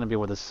Jungle. That's gonna be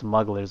where the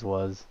smugglers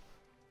was.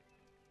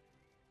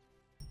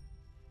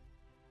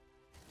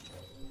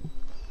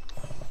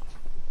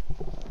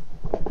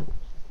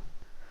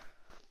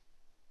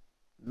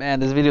 Man,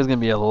 this video is gonna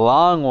be a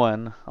long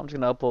one. I'm just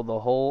gonna upload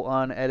the whole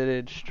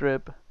unedited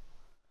strip.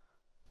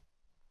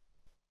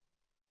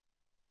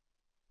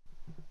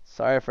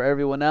 Sorry for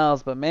everyone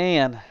else, but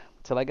man,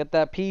 till I get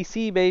that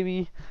PC,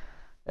 baby,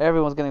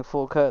 everyone's getting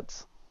full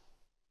cuts.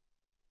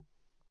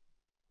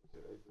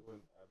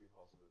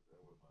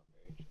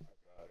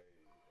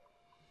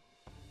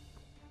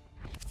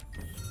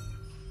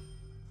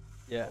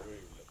 Yeah.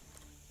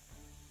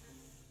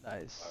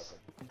 Nice.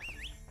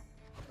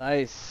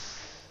 Nice.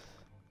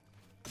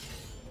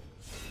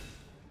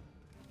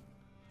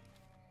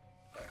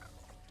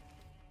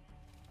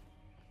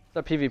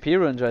 That's a PvP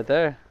runes right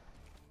there.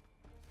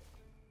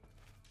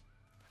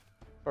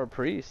 For a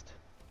priest.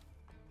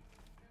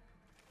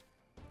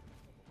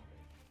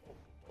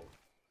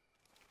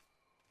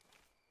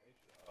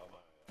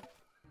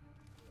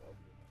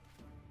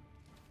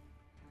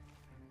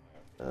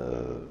 Hey,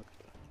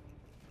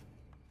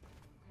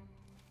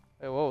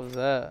 what was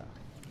that?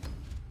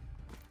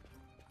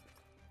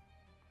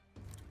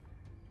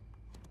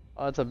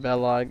 Oh, it's a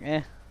Belog.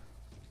 Eh.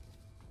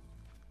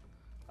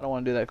 I don't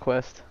want to do that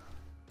quest.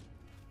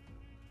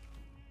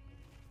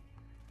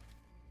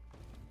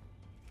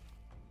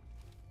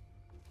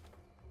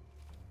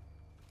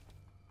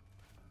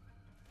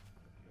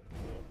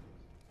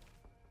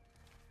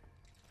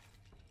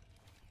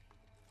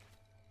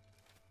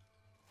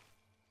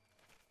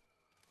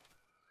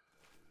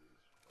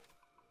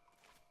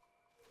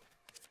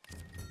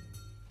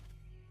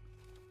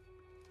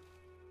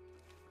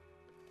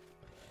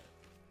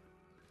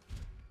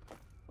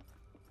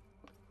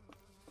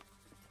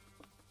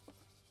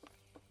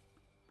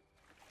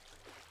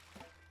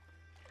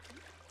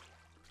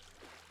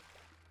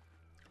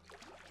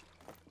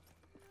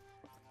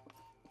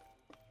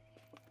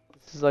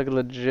 This is like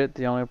legit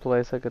the only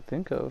place I could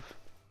think of.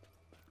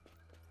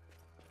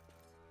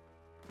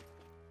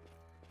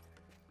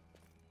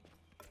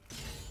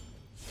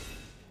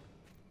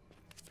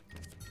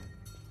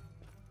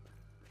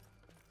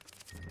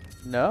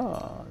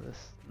 No, this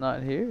is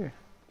not here.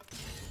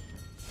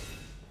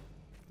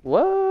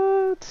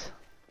 What?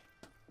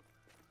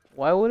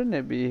 Why wouldn't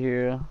it be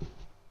here?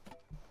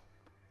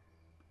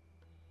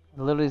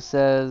 It literally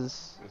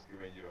says... Just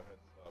giving you a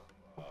heads up.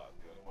 The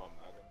only one I'm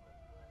not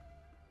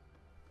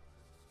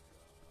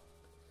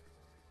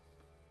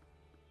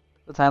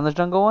gonna The Timeless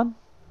Jungle one?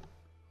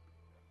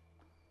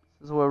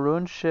 This is where a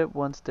ruined ship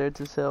once dared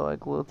to sail. I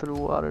glow through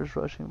waters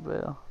rushing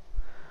veil.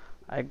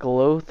 I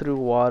glow through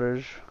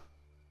waters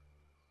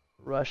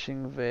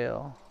rushing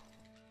veil.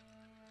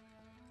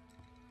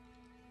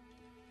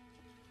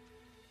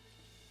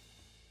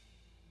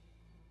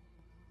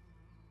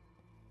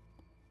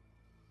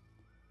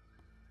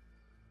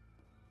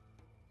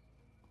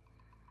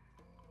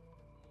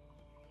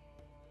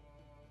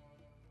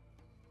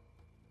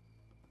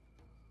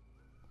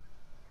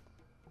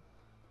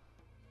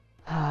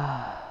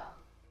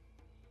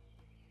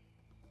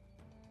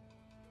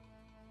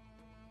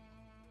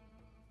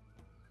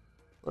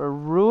 Where a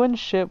ruined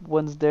ship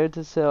once dared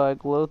to sail, I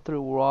glow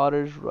through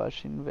waters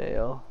rushing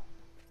veil.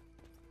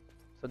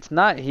 So it's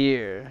not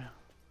here.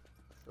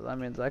 So that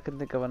means I can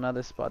think of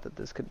another spot that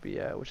this could be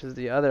at, which is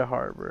the other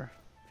harbor.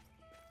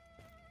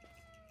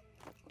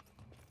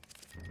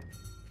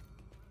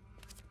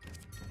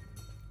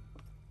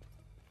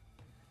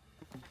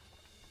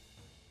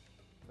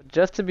 But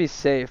just to be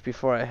safe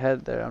before I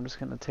head there, I'm just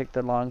gonna take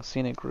the long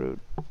scenic route.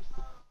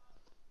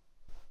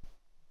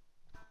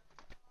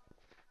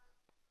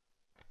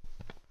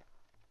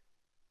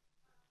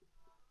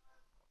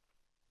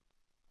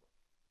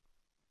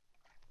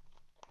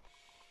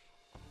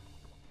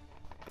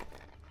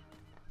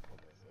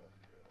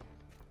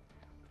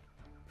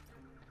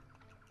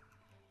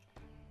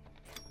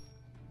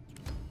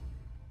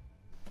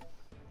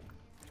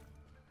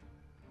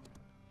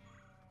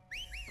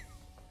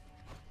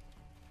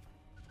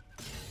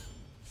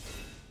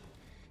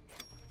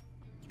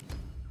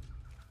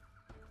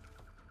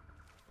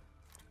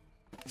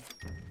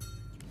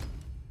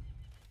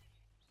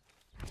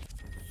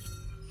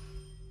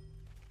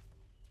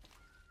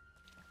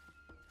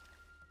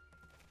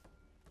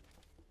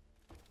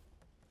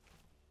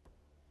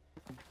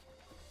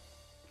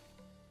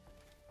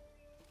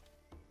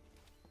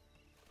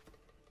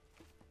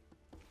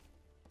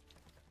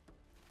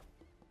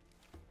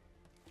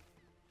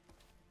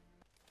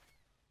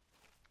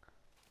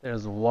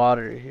 There's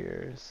water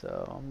here,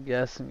 so I'm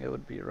guessing it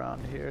would be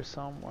around here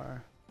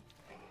somewhere.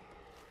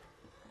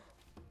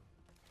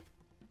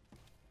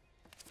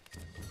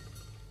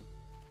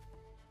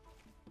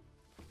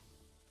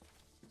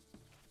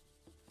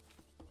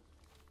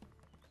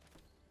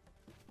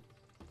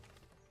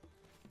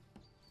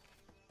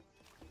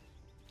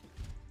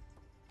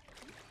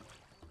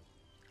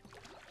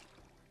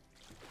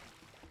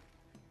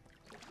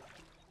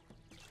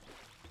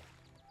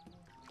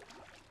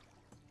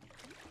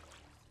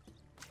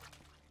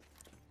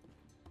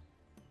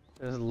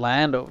 There's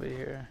land over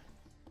here.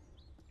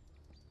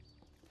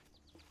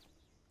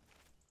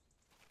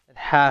 It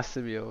has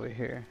to be over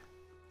here.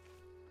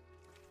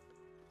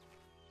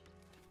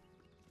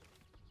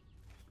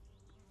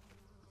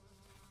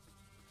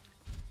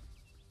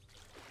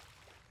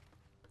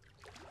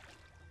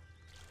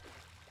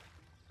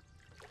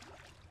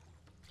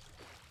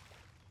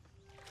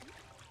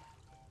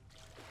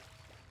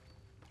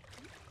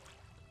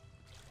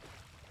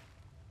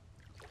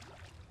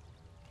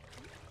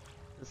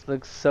 This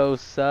looks so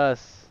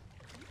sus.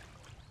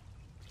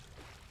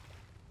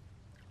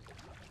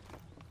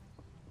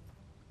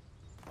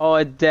 Oh,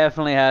 it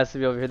definitely has to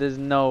be over here. There's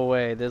no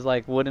way. There's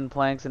like wooden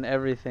planks and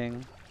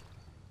everything.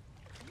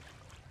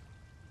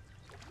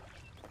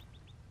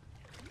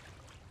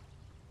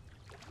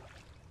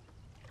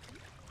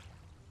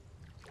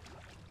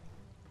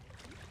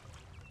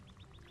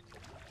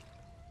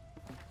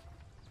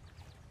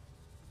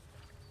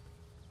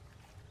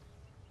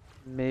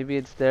 Maybe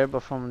it's there,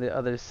 but from the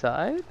other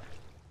side?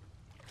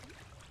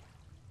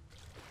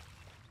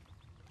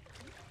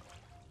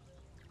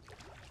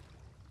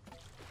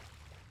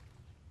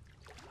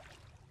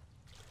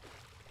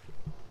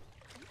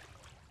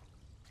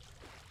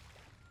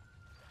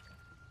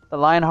 The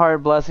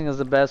Lionheart blessing is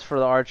the best for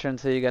the archer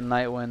until you get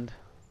Nightwind.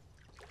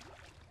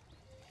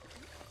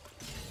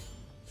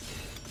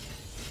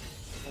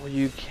 Oh,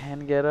 you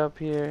can get up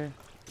here.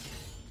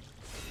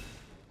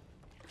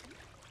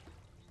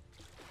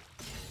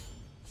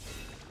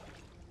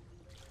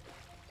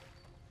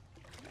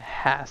 It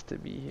has to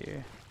be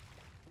here.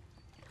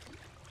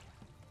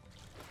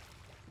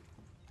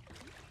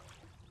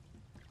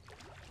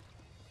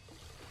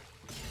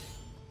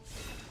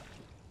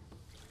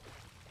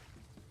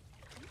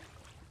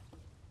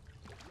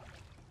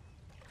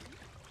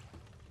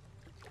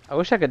 I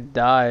wish I could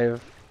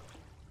dive.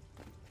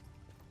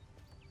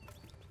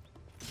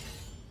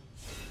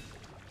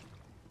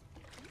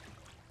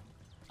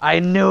 I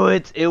knew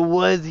it! It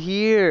was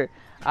here!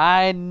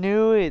 I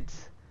knew it!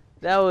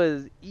 That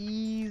was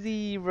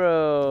easy,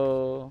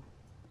 bro.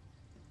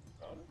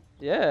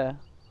 Yeah.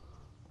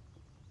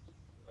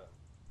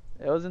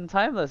 It was in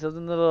Timeless. It was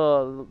in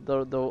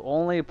the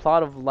only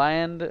plot of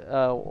land,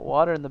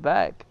 water in the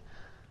back.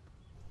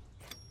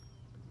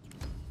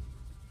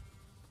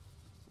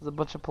 There's a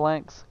bunch of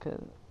planks. Okay.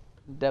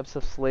 Depths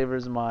of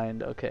Slaver's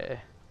Mind. Okay.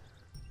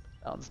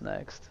 That one's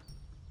next.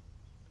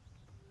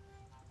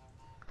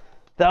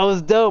 That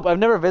was dope. I've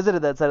never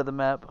visited that side of the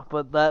map,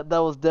 but that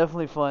was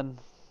definitely fun.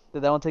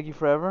 Did that one take you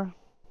forever?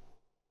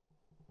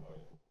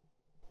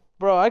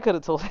 Bro, I could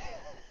have told you. I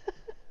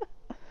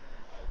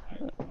asked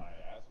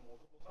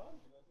multiple times.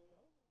 You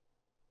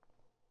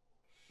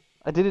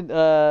guys didn't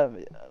know.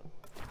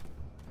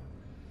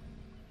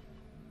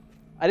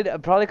 I didn't, I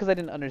did probably because I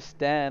didn't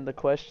understand the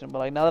question, but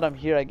like now that I'm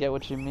here, I get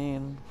what you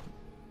mean.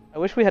 I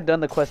wish we had done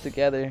the quest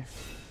together.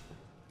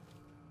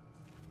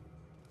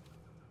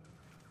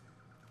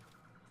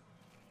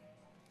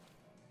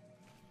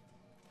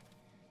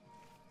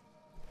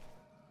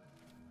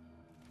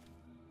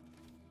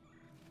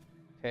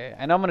 Okay,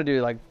 I know I'm gonna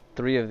do like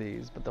 3 of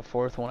these, but the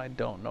 4th one I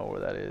don't know where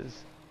that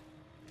is.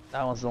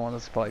 That one's the one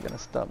that's probably gonna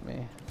stop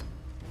me.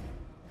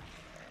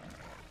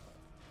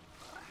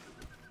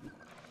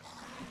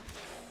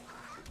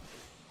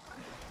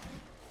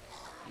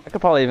 I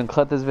could probably even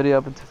cut this video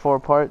up into 4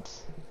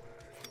 parts.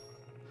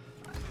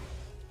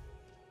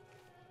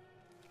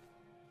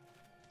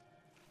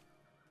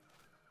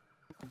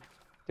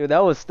 Dude,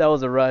 that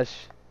was a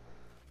rush.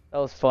 That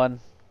was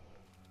fun.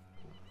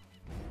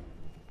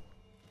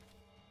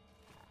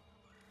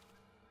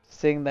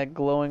 Seeing that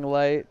glowing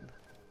light.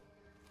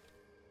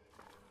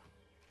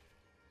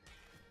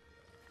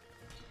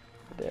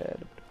 So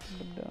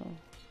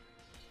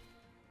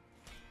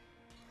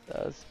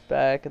I was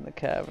back in the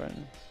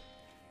cavern.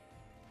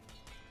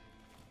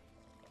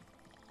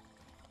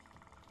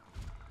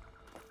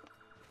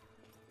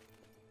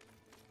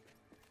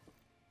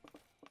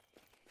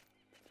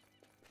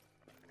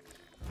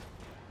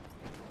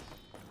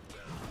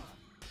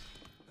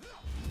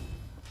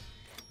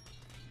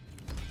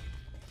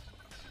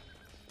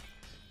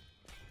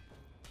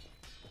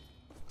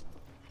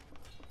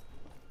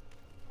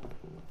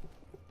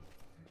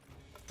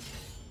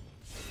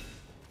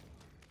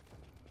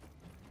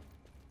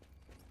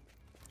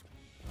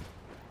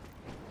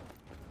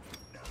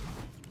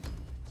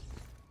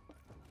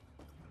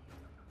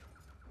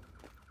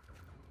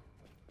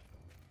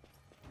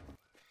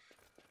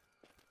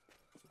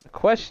 The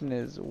question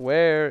is,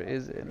 where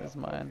is it in his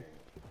mind?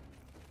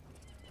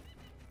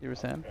 You were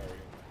saying?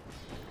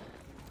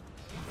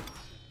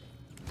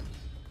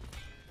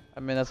 I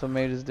mean, that's what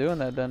mages do in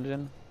that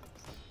dungeon.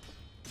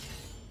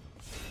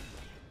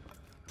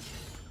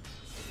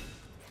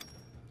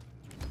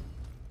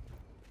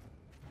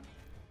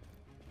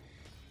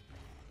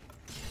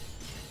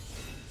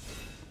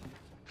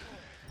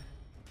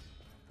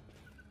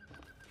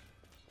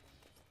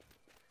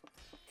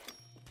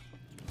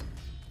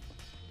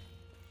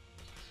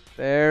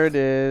 There it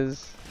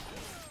is.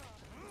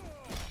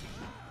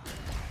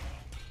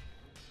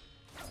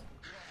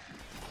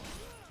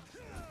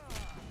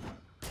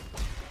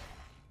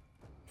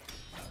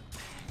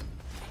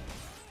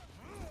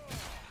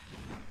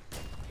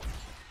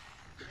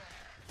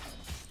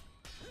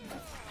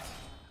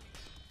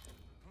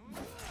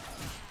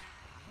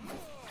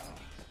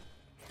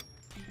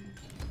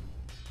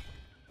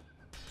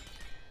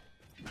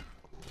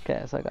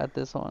 Okay, so I got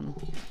this one.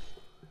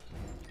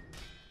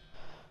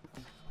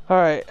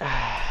 Alright.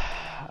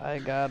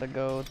 I gotta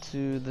go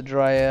to the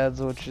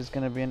Dryads, which is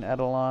gonna be in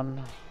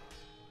Eidolon.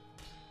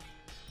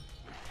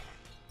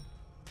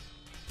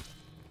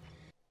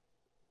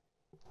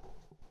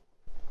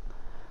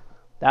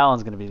 That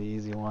one's gonna be the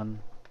easy one.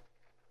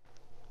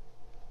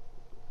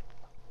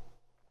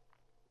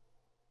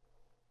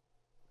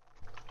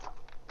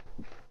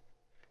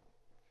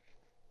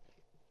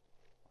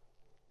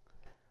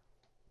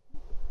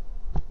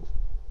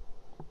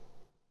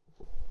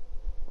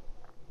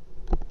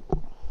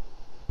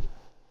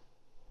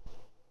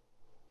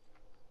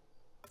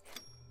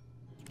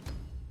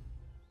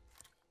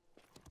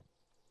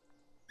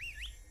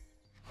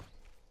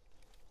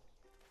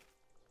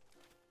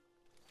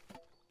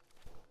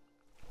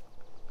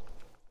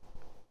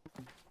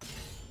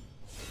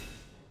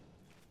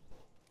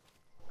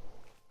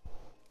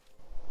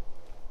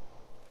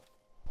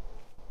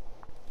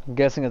 I'm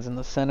guessing it's in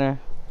the center.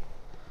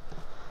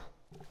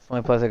 It's the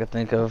only place I could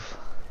think of.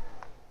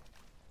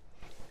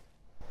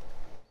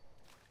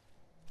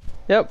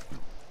 Yep.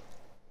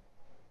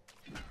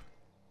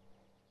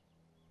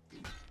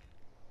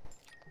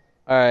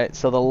 Alright,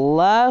 so the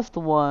last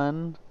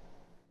one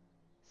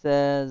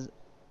says,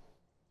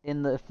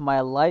 if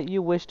my light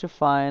you wish to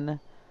find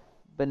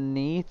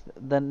beneath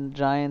the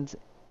giants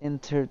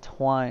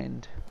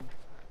intertwined.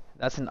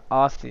 That's an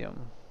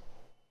ostium.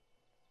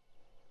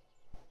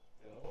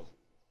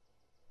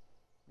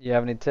 You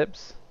have any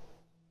tips?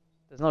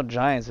 There's no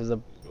giants. There's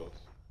a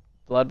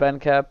bloodband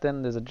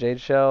captain. There's a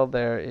jade shell.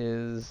 There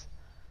is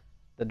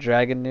the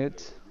dragon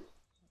newt.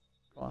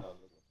 Come on.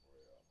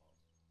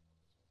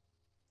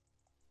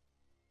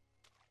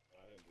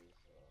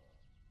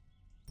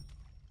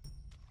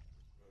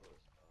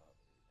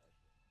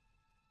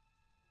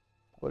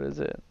 What is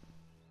it?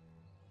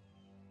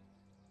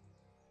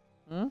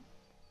 Hmm?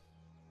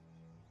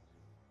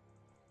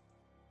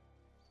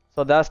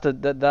 So that's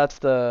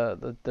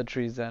the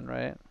trees then,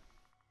 right?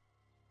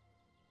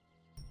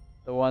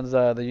 The ones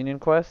the Union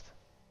quest?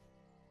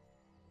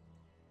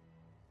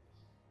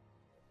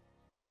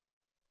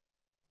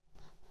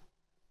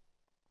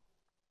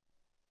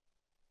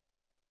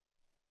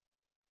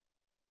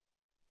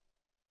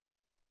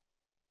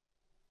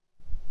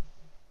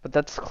 But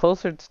that's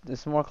closer.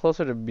 It's more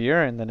closer to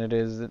Buren than it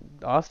is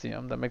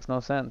Ostium. That makes no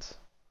sense.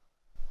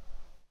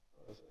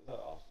 Is that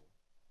Austin?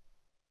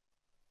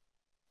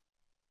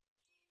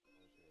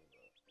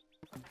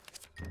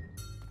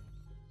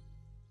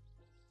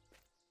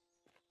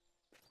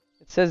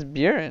 It says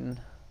Buren.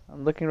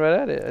 I'm looking right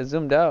at it. I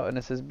zoomed out and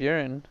it says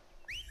Buren.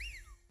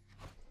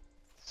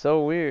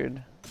 So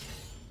weird.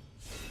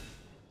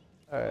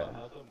 All right.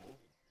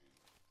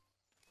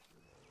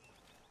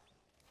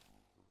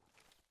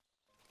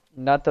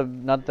 Not the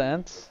movie. Not the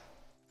Ents.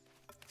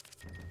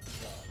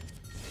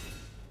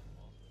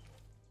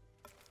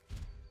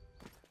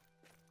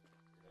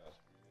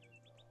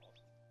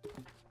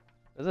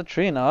 There's a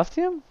tree in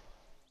Ostium?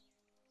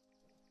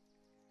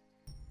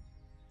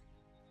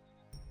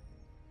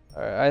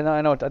 Alright,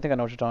 I know, I think I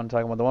know what you're talking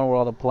about. The one where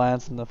all the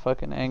plants and the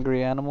fucking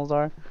angry animals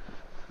are?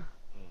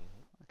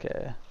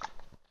 Okay.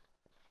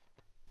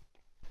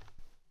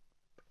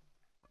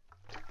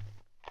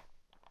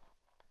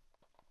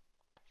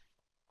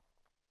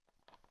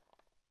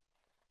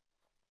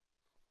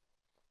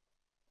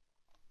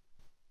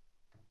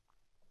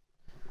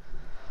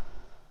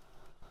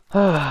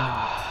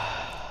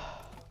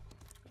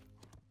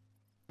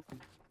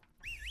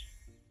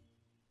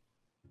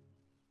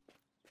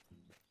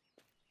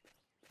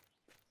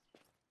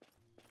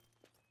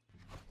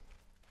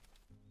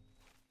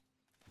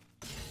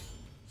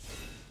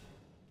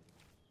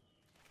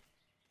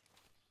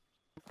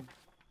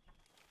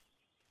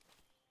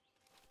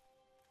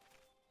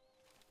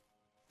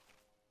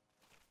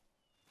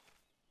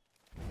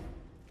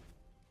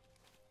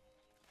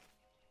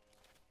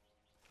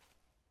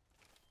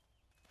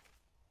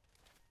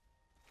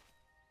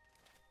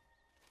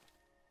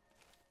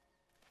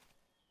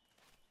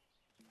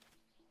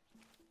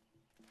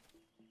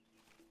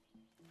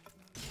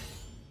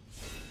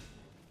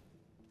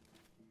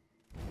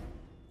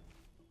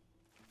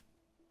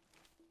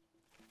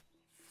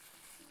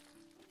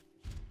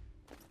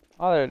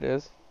 Oh, there it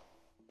is.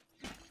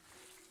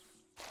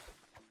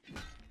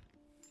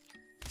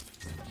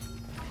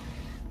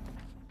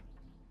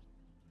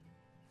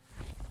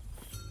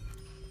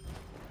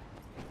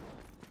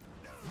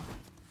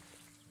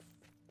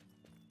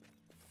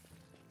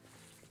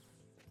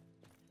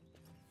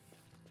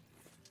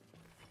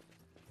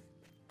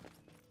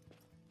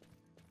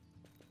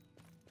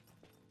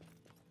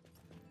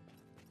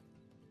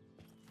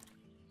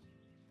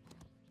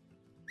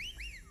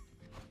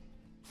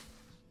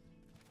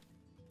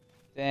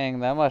 Dang,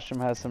 that mushroom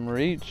has some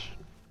reach.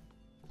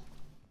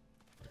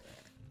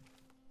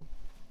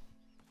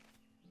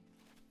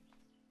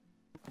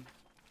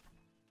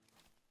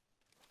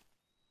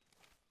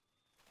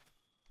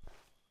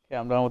 Okay,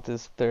 I'm done with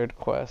this third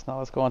quest. Now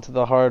let's go on to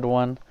the hard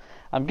one.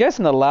 I'm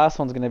guessing the last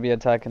one's gonna be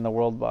attacking the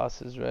world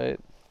bosses, right?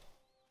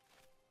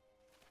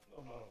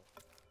 No.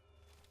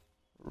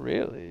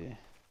 Really?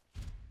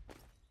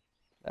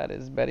 That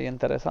is very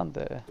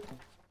interesante.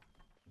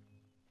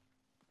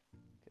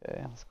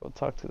 Okay, let's go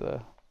talk to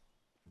the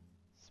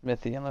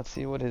Smithy and let's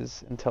see what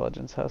his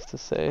intelligence has to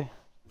say.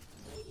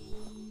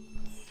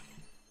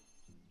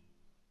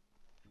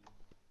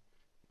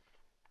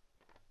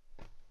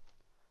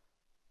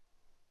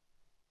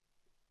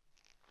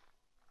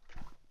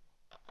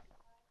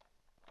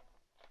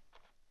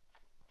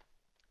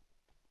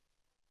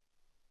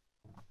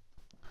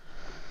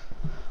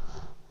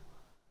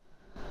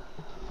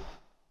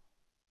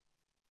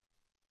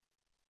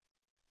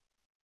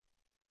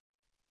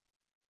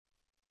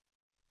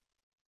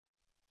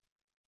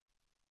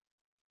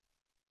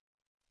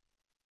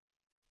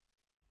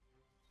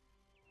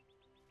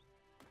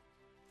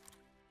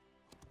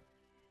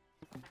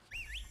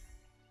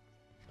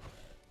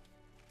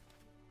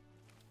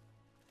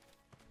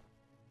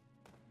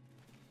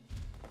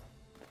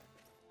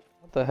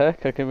 What the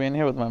heck? I could be in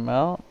here with my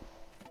mount?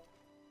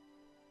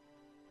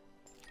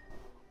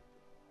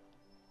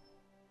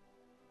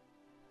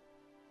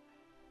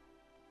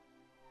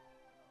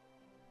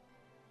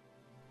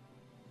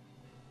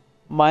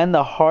 Mine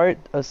the heart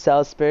of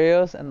South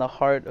Sparios and the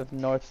heart of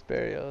North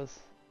Sparios.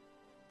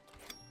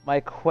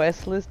 My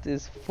quest list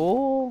is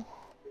full.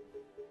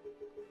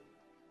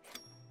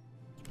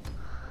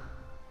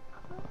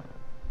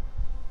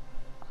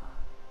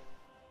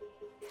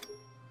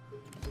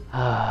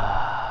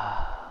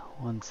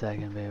 One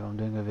second, babe. I'm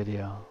doing a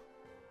video.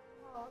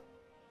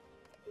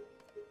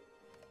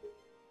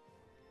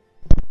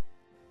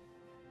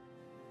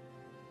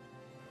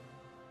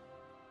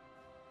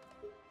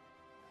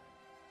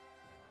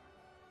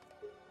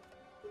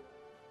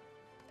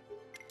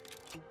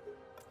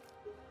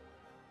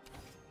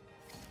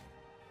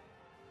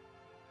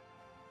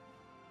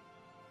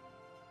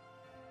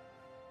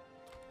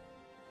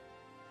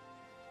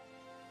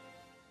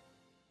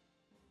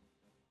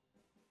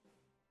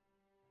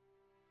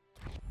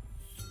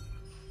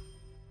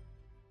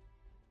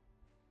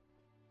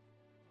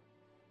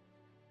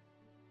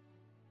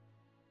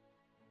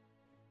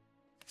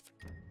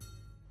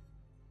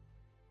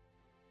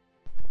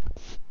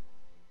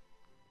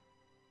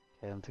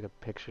 Okay, I'll take a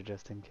picture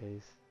just in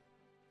case.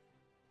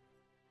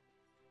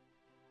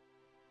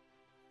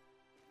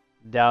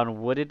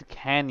 Down wooded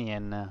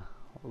canyon,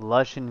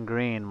 lush and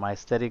green, my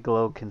steady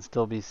glow can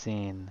still be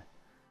seen.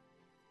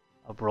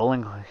 Up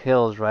rolling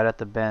hills right at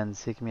the bend,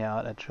 seek me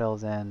out at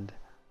trail's end.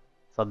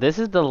 So this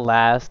is the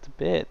last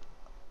bit.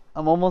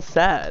 I'm almost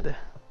sad.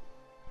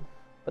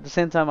 But at the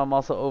same time, I'm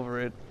also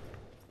over it.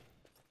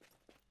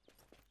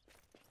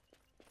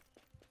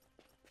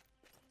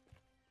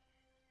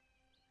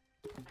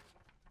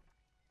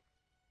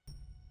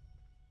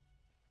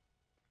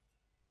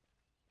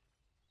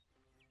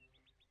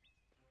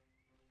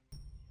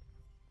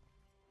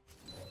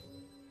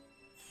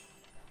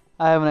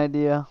 I have an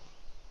idea.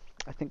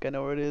 I think I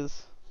know where it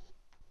is.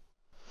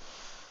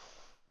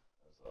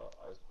 That's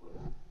ice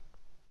blue.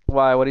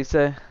 Why? What'd he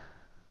say?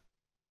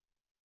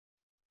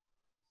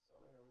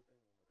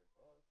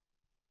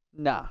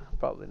 Nah,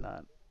 probably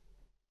not.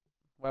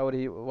 Why would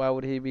he? Why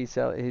would he be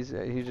sell? He's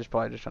just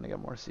probably just trying to get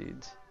more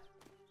seeds.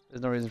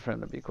 There's no reason for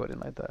him to be quitting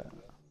like that.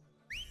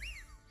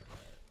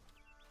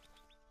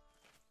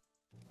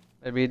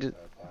 Maybe he just.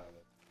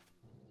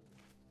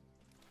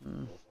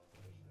 Hmm.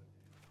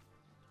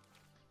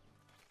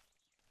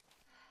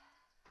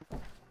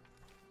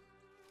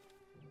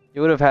 You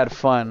would have had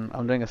fun.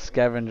 I'm doing a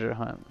scavenger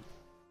hunt.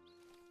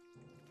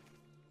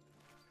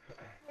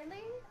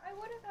 Really? I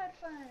would have had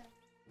fun.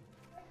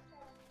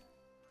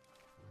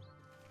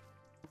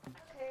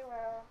 Okay,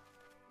 well,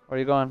 Where are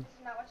you going? this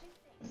is not what you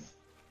think.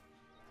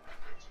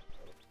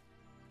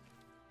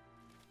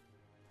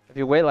 If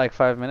you wait like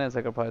 5 minutes,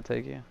 I could probably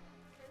take you.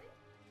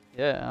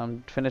 Yeah,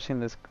 I'm finishing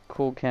this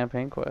cool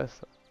campaign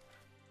quest.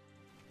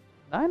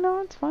 I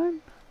know, it's fine.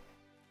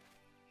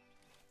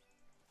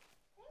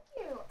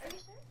 Thank you. Are you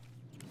sure?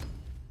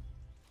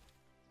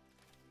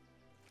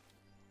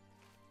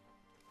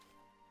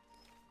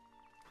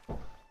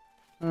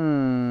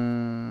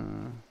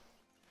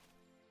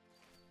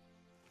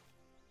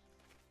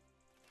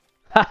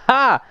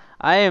 Haha!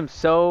 I am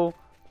so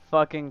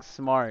fucking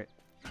smart.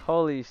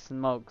 Holy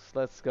smokes,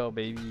 let's go,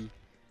 baby.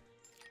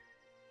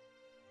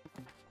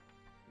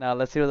 Now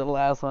let's see what the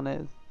last one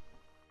is.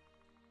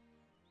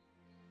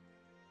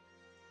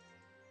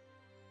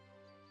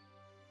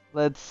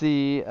 Let's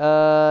see.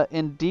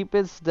 In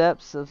deepest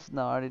depths of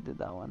no, I already did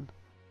that one.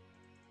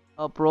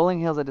 Up rolling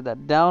hills, I did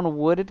that. Down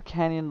wooded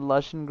canyon,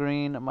 lush and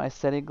green, my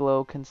steady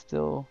glow can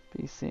still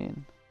be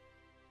seen.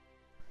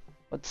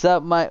 What's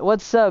up,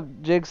 what's up,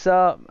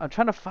 Jigsaw? I'm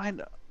trying to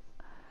find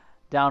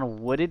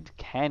down wooded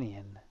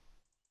canyon.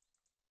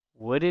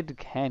 Wooded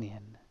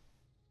canyon.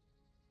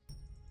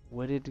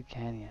 Wooded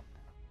canyon.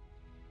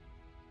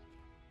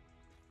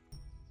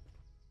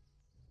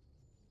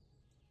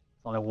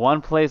 There's only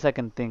one place I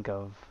can think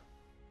of.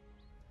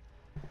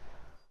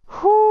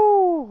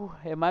 Whoo!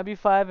 It might be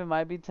 5, it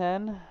might be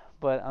 10,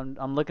 but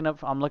I'm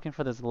looking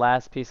for this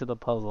last piece of the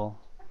puzzle.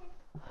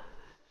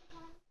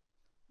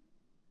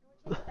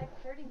 It would take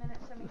like 30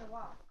 minutes for me to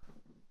walk.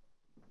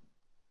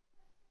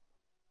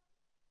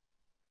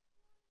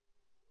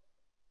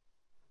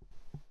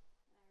 I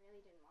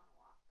really didn't want to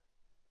walk.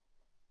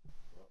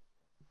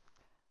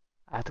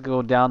 I have to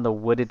go down the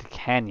wooded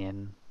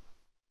canyon.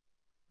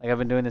 Like I've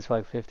been doing this for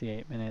like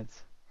 58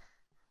 minutes.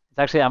 It's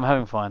actually I'm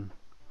having fun.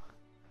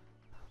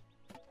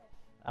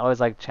 I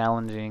always like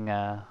challenging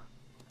the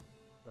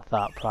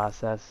thought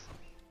process.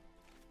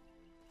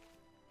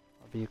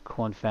 I'll be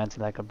cool and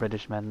fancy like a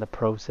British man. The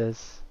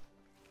process.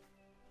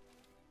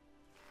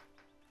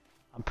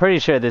 I'm pretty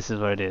sure this is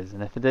what it is,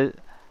 and if it is,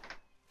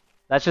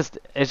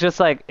 it's just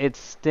like it's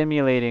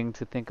stimulating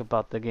to think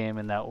about the game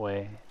in that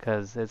way,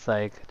 because it's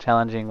like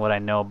challenging what I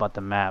know about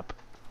the map.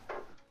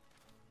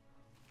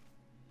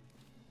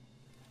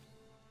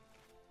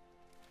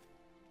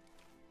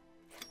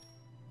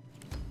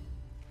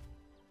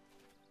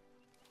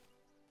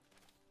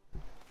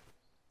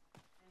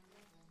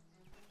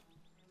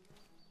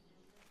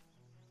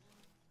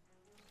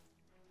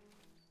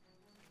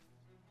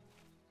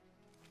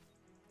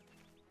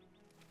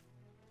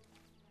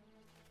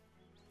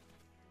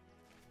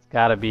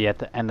 Gotta be at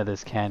the end of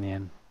this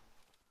canyon.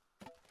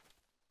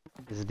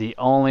 This is the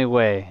only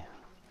way.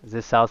 Is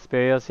this South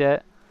Spirios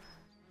yet?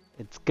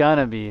 It's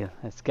gonna be.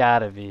 It's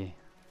gotta be.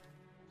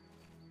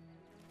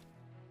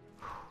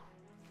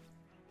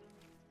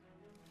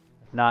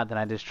 If not, then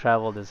I just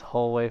traveled this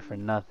whole way for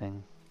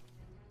nothing.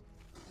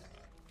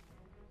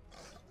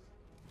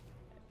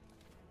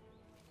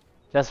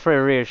 Just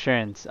for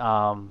reassurance,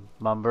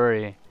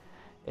 Mumburi,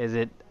 is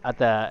it at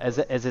the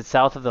is it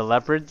south of the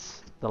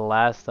leopards? The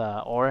last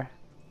ore?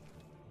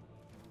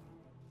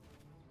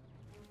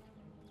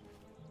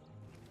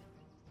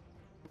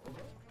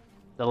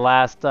 The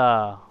last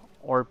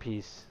ore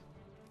piece.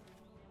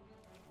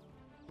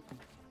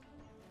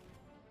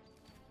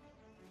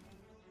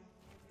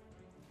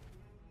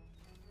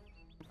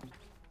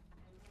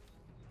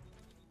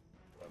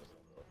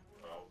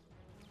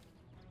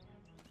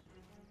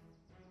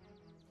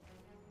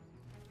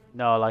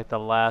 No, like the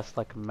last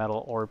like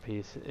metal ore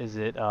piece. Is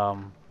it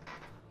and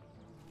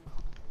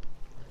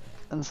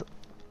so,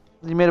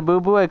 you made a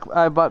boo-boo?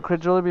 I bought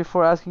crit earlier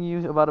before asking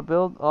you about a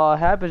build. Oh, it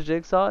happens,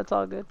 Jigsaw. It's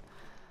all good.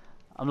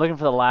 I'm looking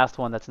for the last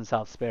one that's in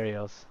South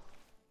Spirios.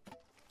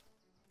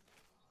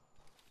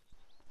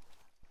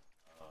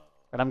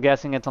 But I'm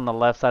guessing it's on the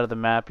left side of the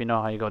map. You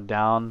know how you go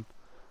down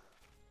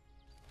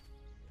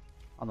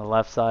on the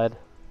left side?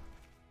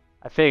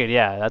 I figured,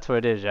 yeah, that's where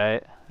it is,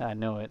 right? I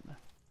knew it.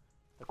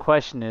 The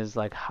question is,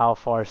 like, how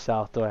far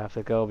south do I have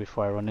to go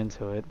before I run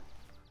into it?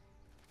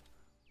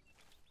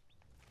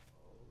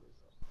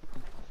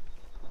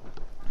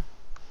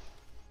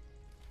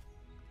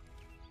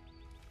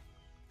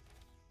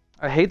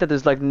 I hate that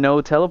there's, like,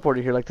 no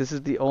teleporter here. Like, this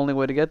is the only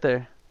way to get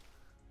there.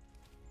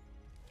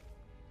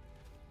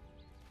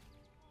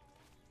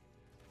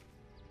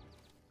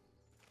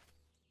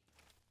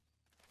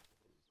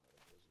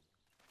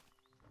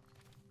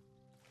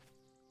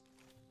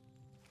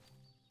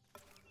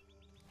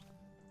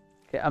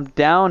 Okay, I'm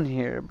down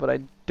here, but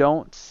I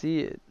don't see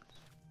it.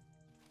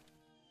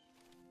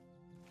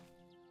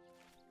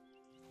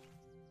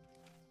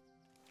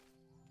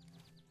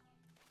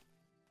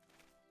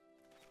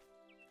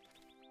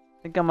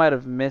 I think I might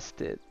have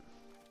missed it.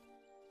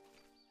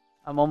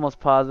 I'm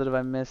almost positive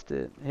I missed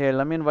it. Here,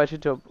 let me invite you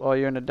to a... Oh,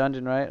 you're in a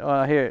dungeon, right?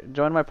 Oh, here,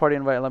 join my party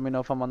invite. Let me know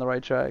if I'm on the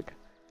right track.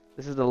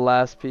 This is the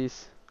last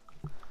piece.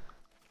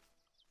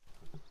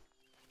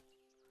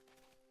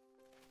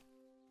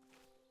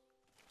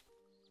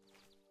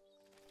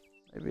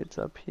 Maybe it's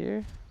up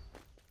here.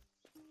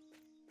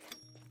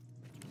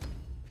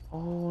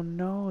 Oh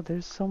no,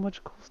 there's so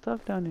much cool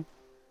stuff down here.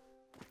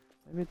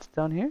 Maybe it's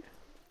down here?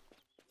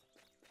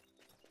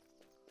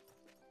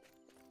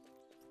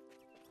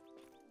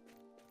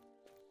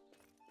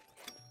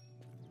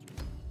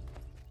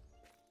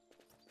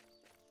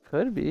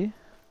 Could be.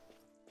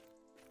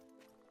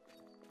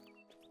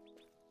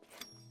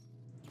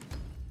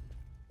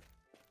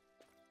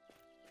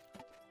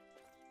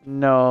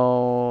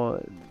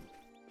 No.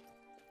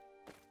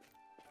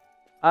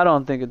 I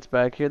don't think it's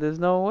back here. There's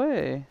no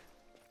way.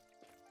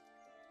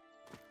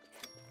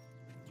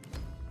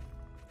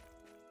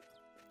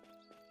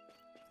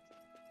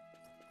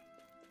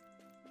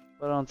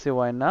 But I don't see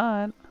why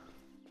not.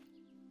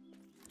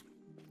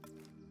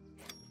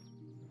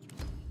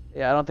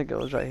 Yeah, I don't think it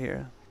was right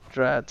here.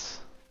 Drats.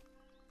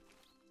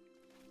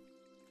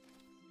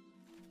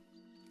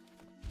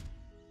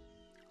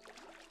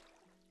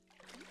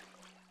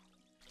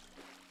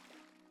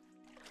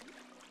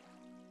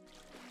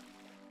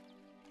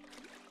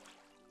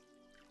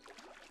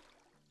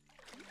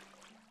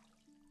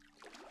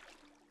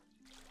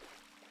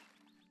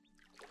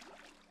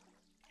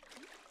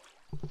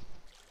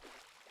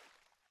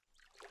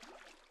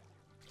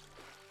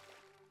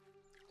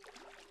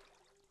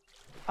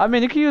 I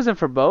mean, you can use it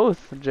for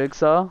both,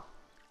 Jigsaw.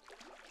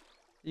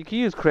 You can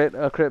use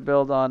a crit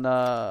build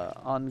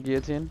on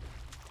Guillotine.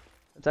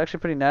 It's actually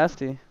pretty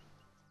nasty.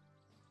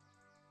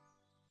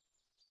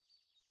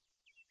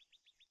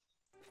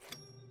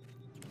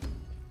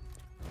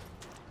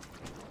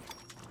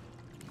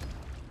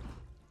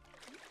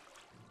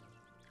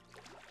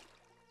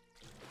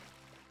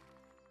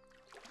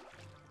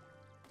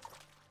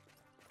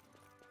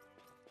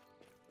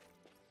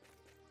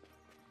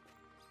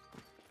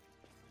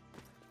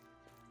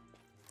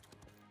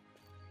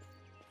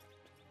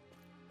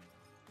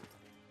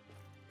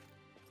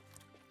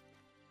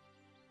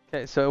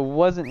 Okay, so it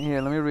wasn't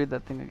here. Let me read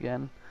that thing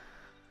again.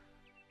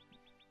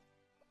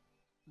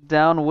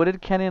 Down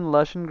wooded canyon,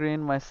 lush and green,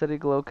 my steady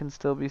glow can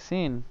still be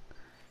seen.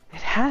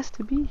 It has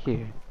to be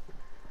here.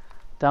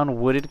 Down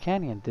wooded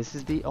canyon. This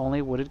is the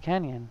only wooded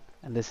canyon.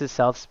 And this is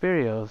South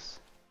Spirios.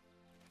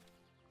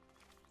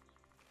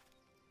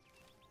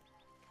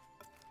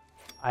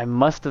 I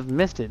must have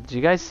missed it. Do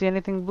you guys see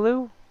anything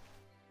blue?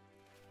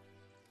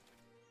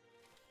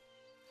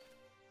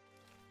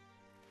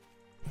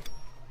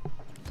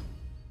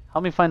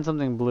 Help me find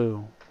something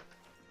blue.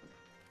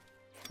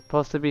 It's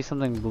supposed to be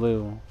something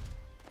blue.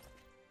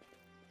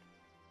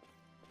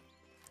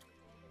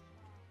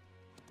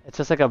 It's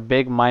just like a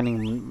big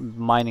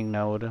mining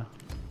node. It's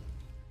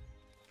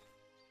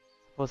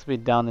supposed to be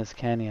down this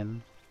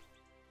canyon.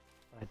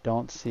 But I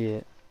don't see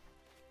it.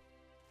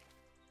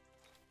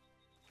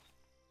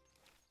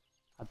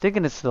 I'm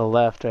thinking it's to the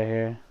left right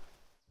here.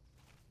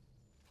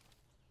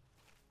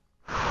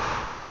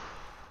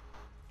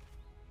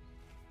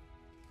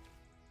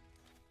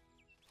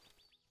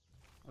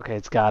 Okay,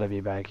 it's gotta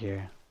be back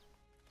here.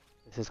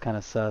 This is kind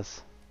of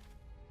sus.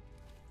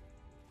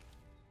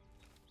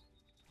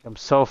 I'm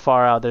so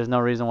far out, there's no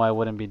reason why I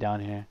wouldn't be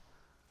down here.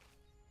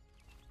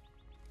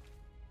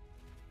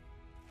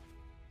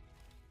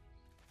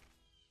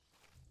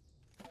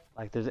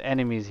 Like, there's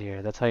enemies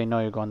here. That's how you know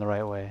you're going the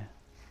right way.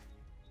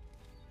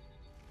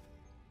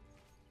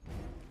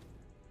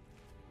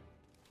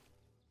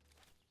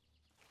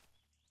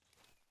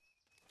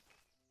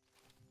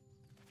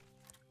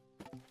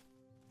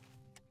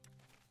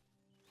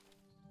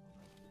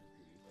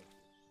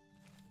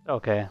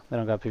 Okay, they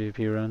don't got PvP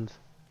runes.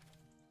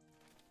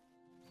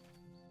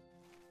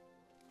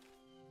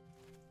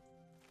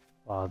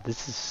 Wow,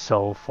 this is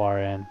so far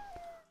in. It's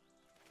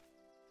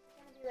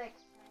gonna be like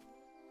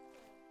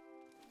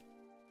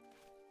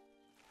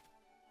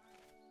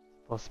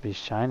Supposed to be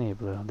shiny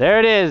blue. There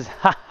it is!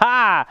 Ha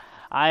ha!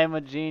 I am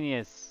a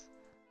genius.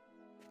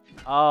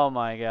 Oh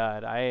my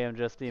god, I am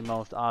just the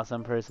most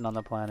awesome person on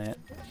the planet.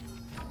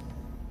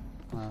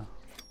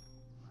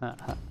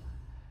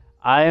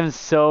 I am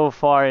so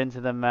far into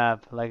the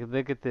map. Like,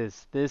 look at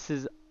this. This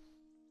is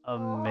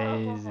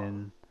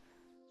amazing.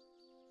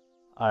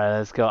 Alright,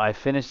 let's go. I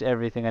finished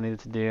everything I needed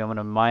to do. I'm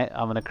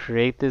gonna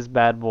create this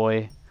bad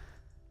boy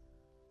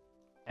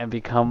and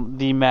become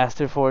the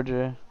Master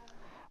Forger.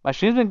 My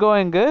stream's been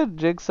going good,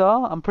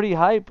 Jigsaw. I'm pretty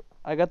hype.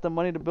 I got the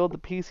money to build the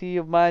PC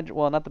of my,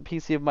 well, not the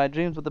PC of my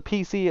dreams, but the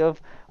PC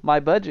of my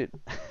budget.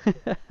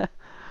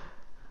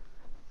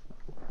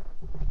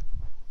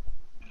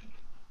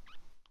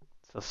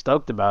 So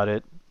stoked about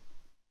it.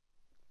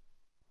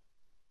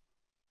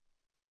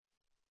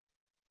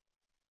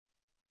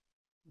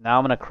 Now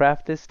I'm gonna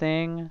craft this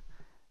thing,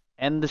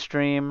 end the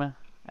stream,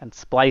 and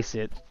splice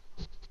it.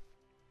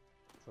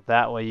 So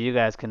that way you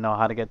guys can know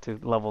how to get to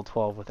level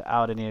 12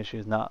 without any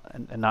issues,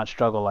 and not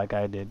struggle like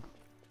I did.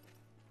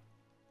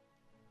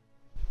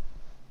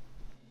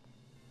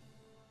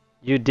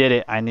 You did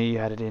it. I knew you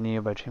had it in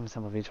you. By achieving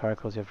some of each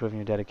hardcore, you have proven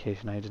your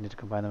dedication. Now you just need to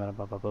combine them and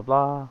blah blah blah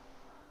blah.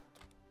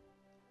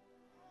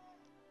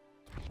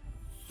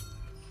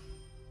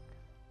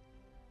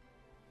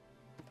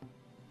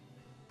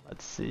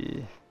 Let's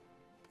see.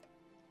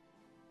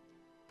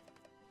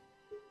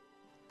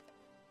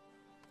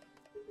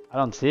 I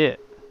don't see it.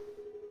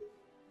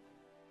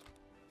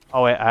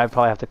 Oh wait, I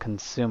probably have to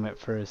consume it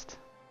first.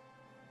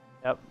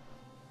 Yep.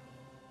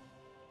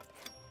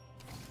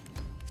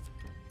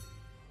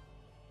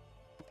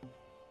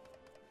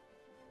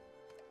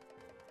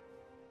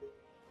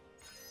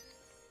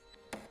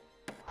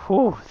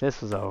 Whew,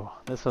 this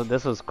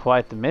was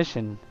quite the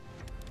mission.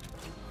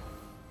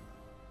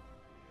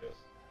 Yes.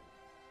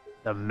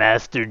 The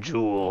Master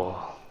Jewel.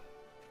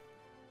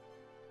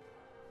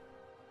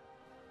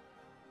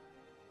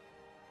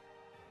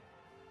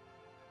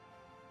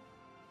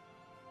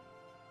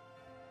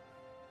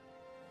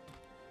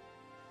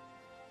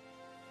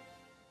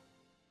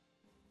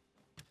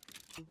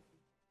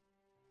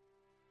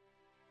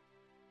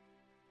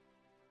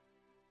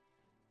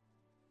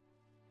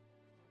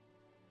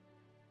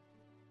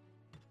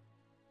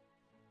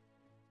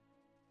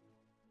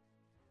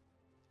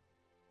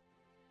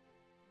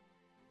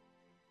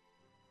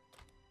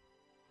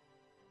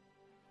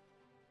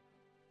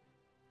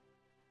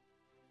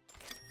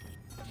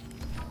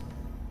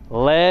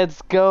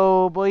 Let's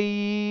go,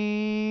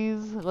 boys!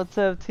 What's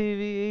up,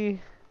 TV?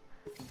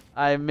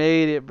 I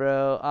made it,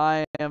 bro.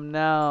 I am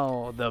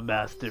now the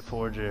Master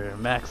Forger,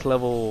 max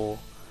level.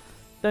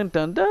 Dun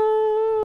dun dun!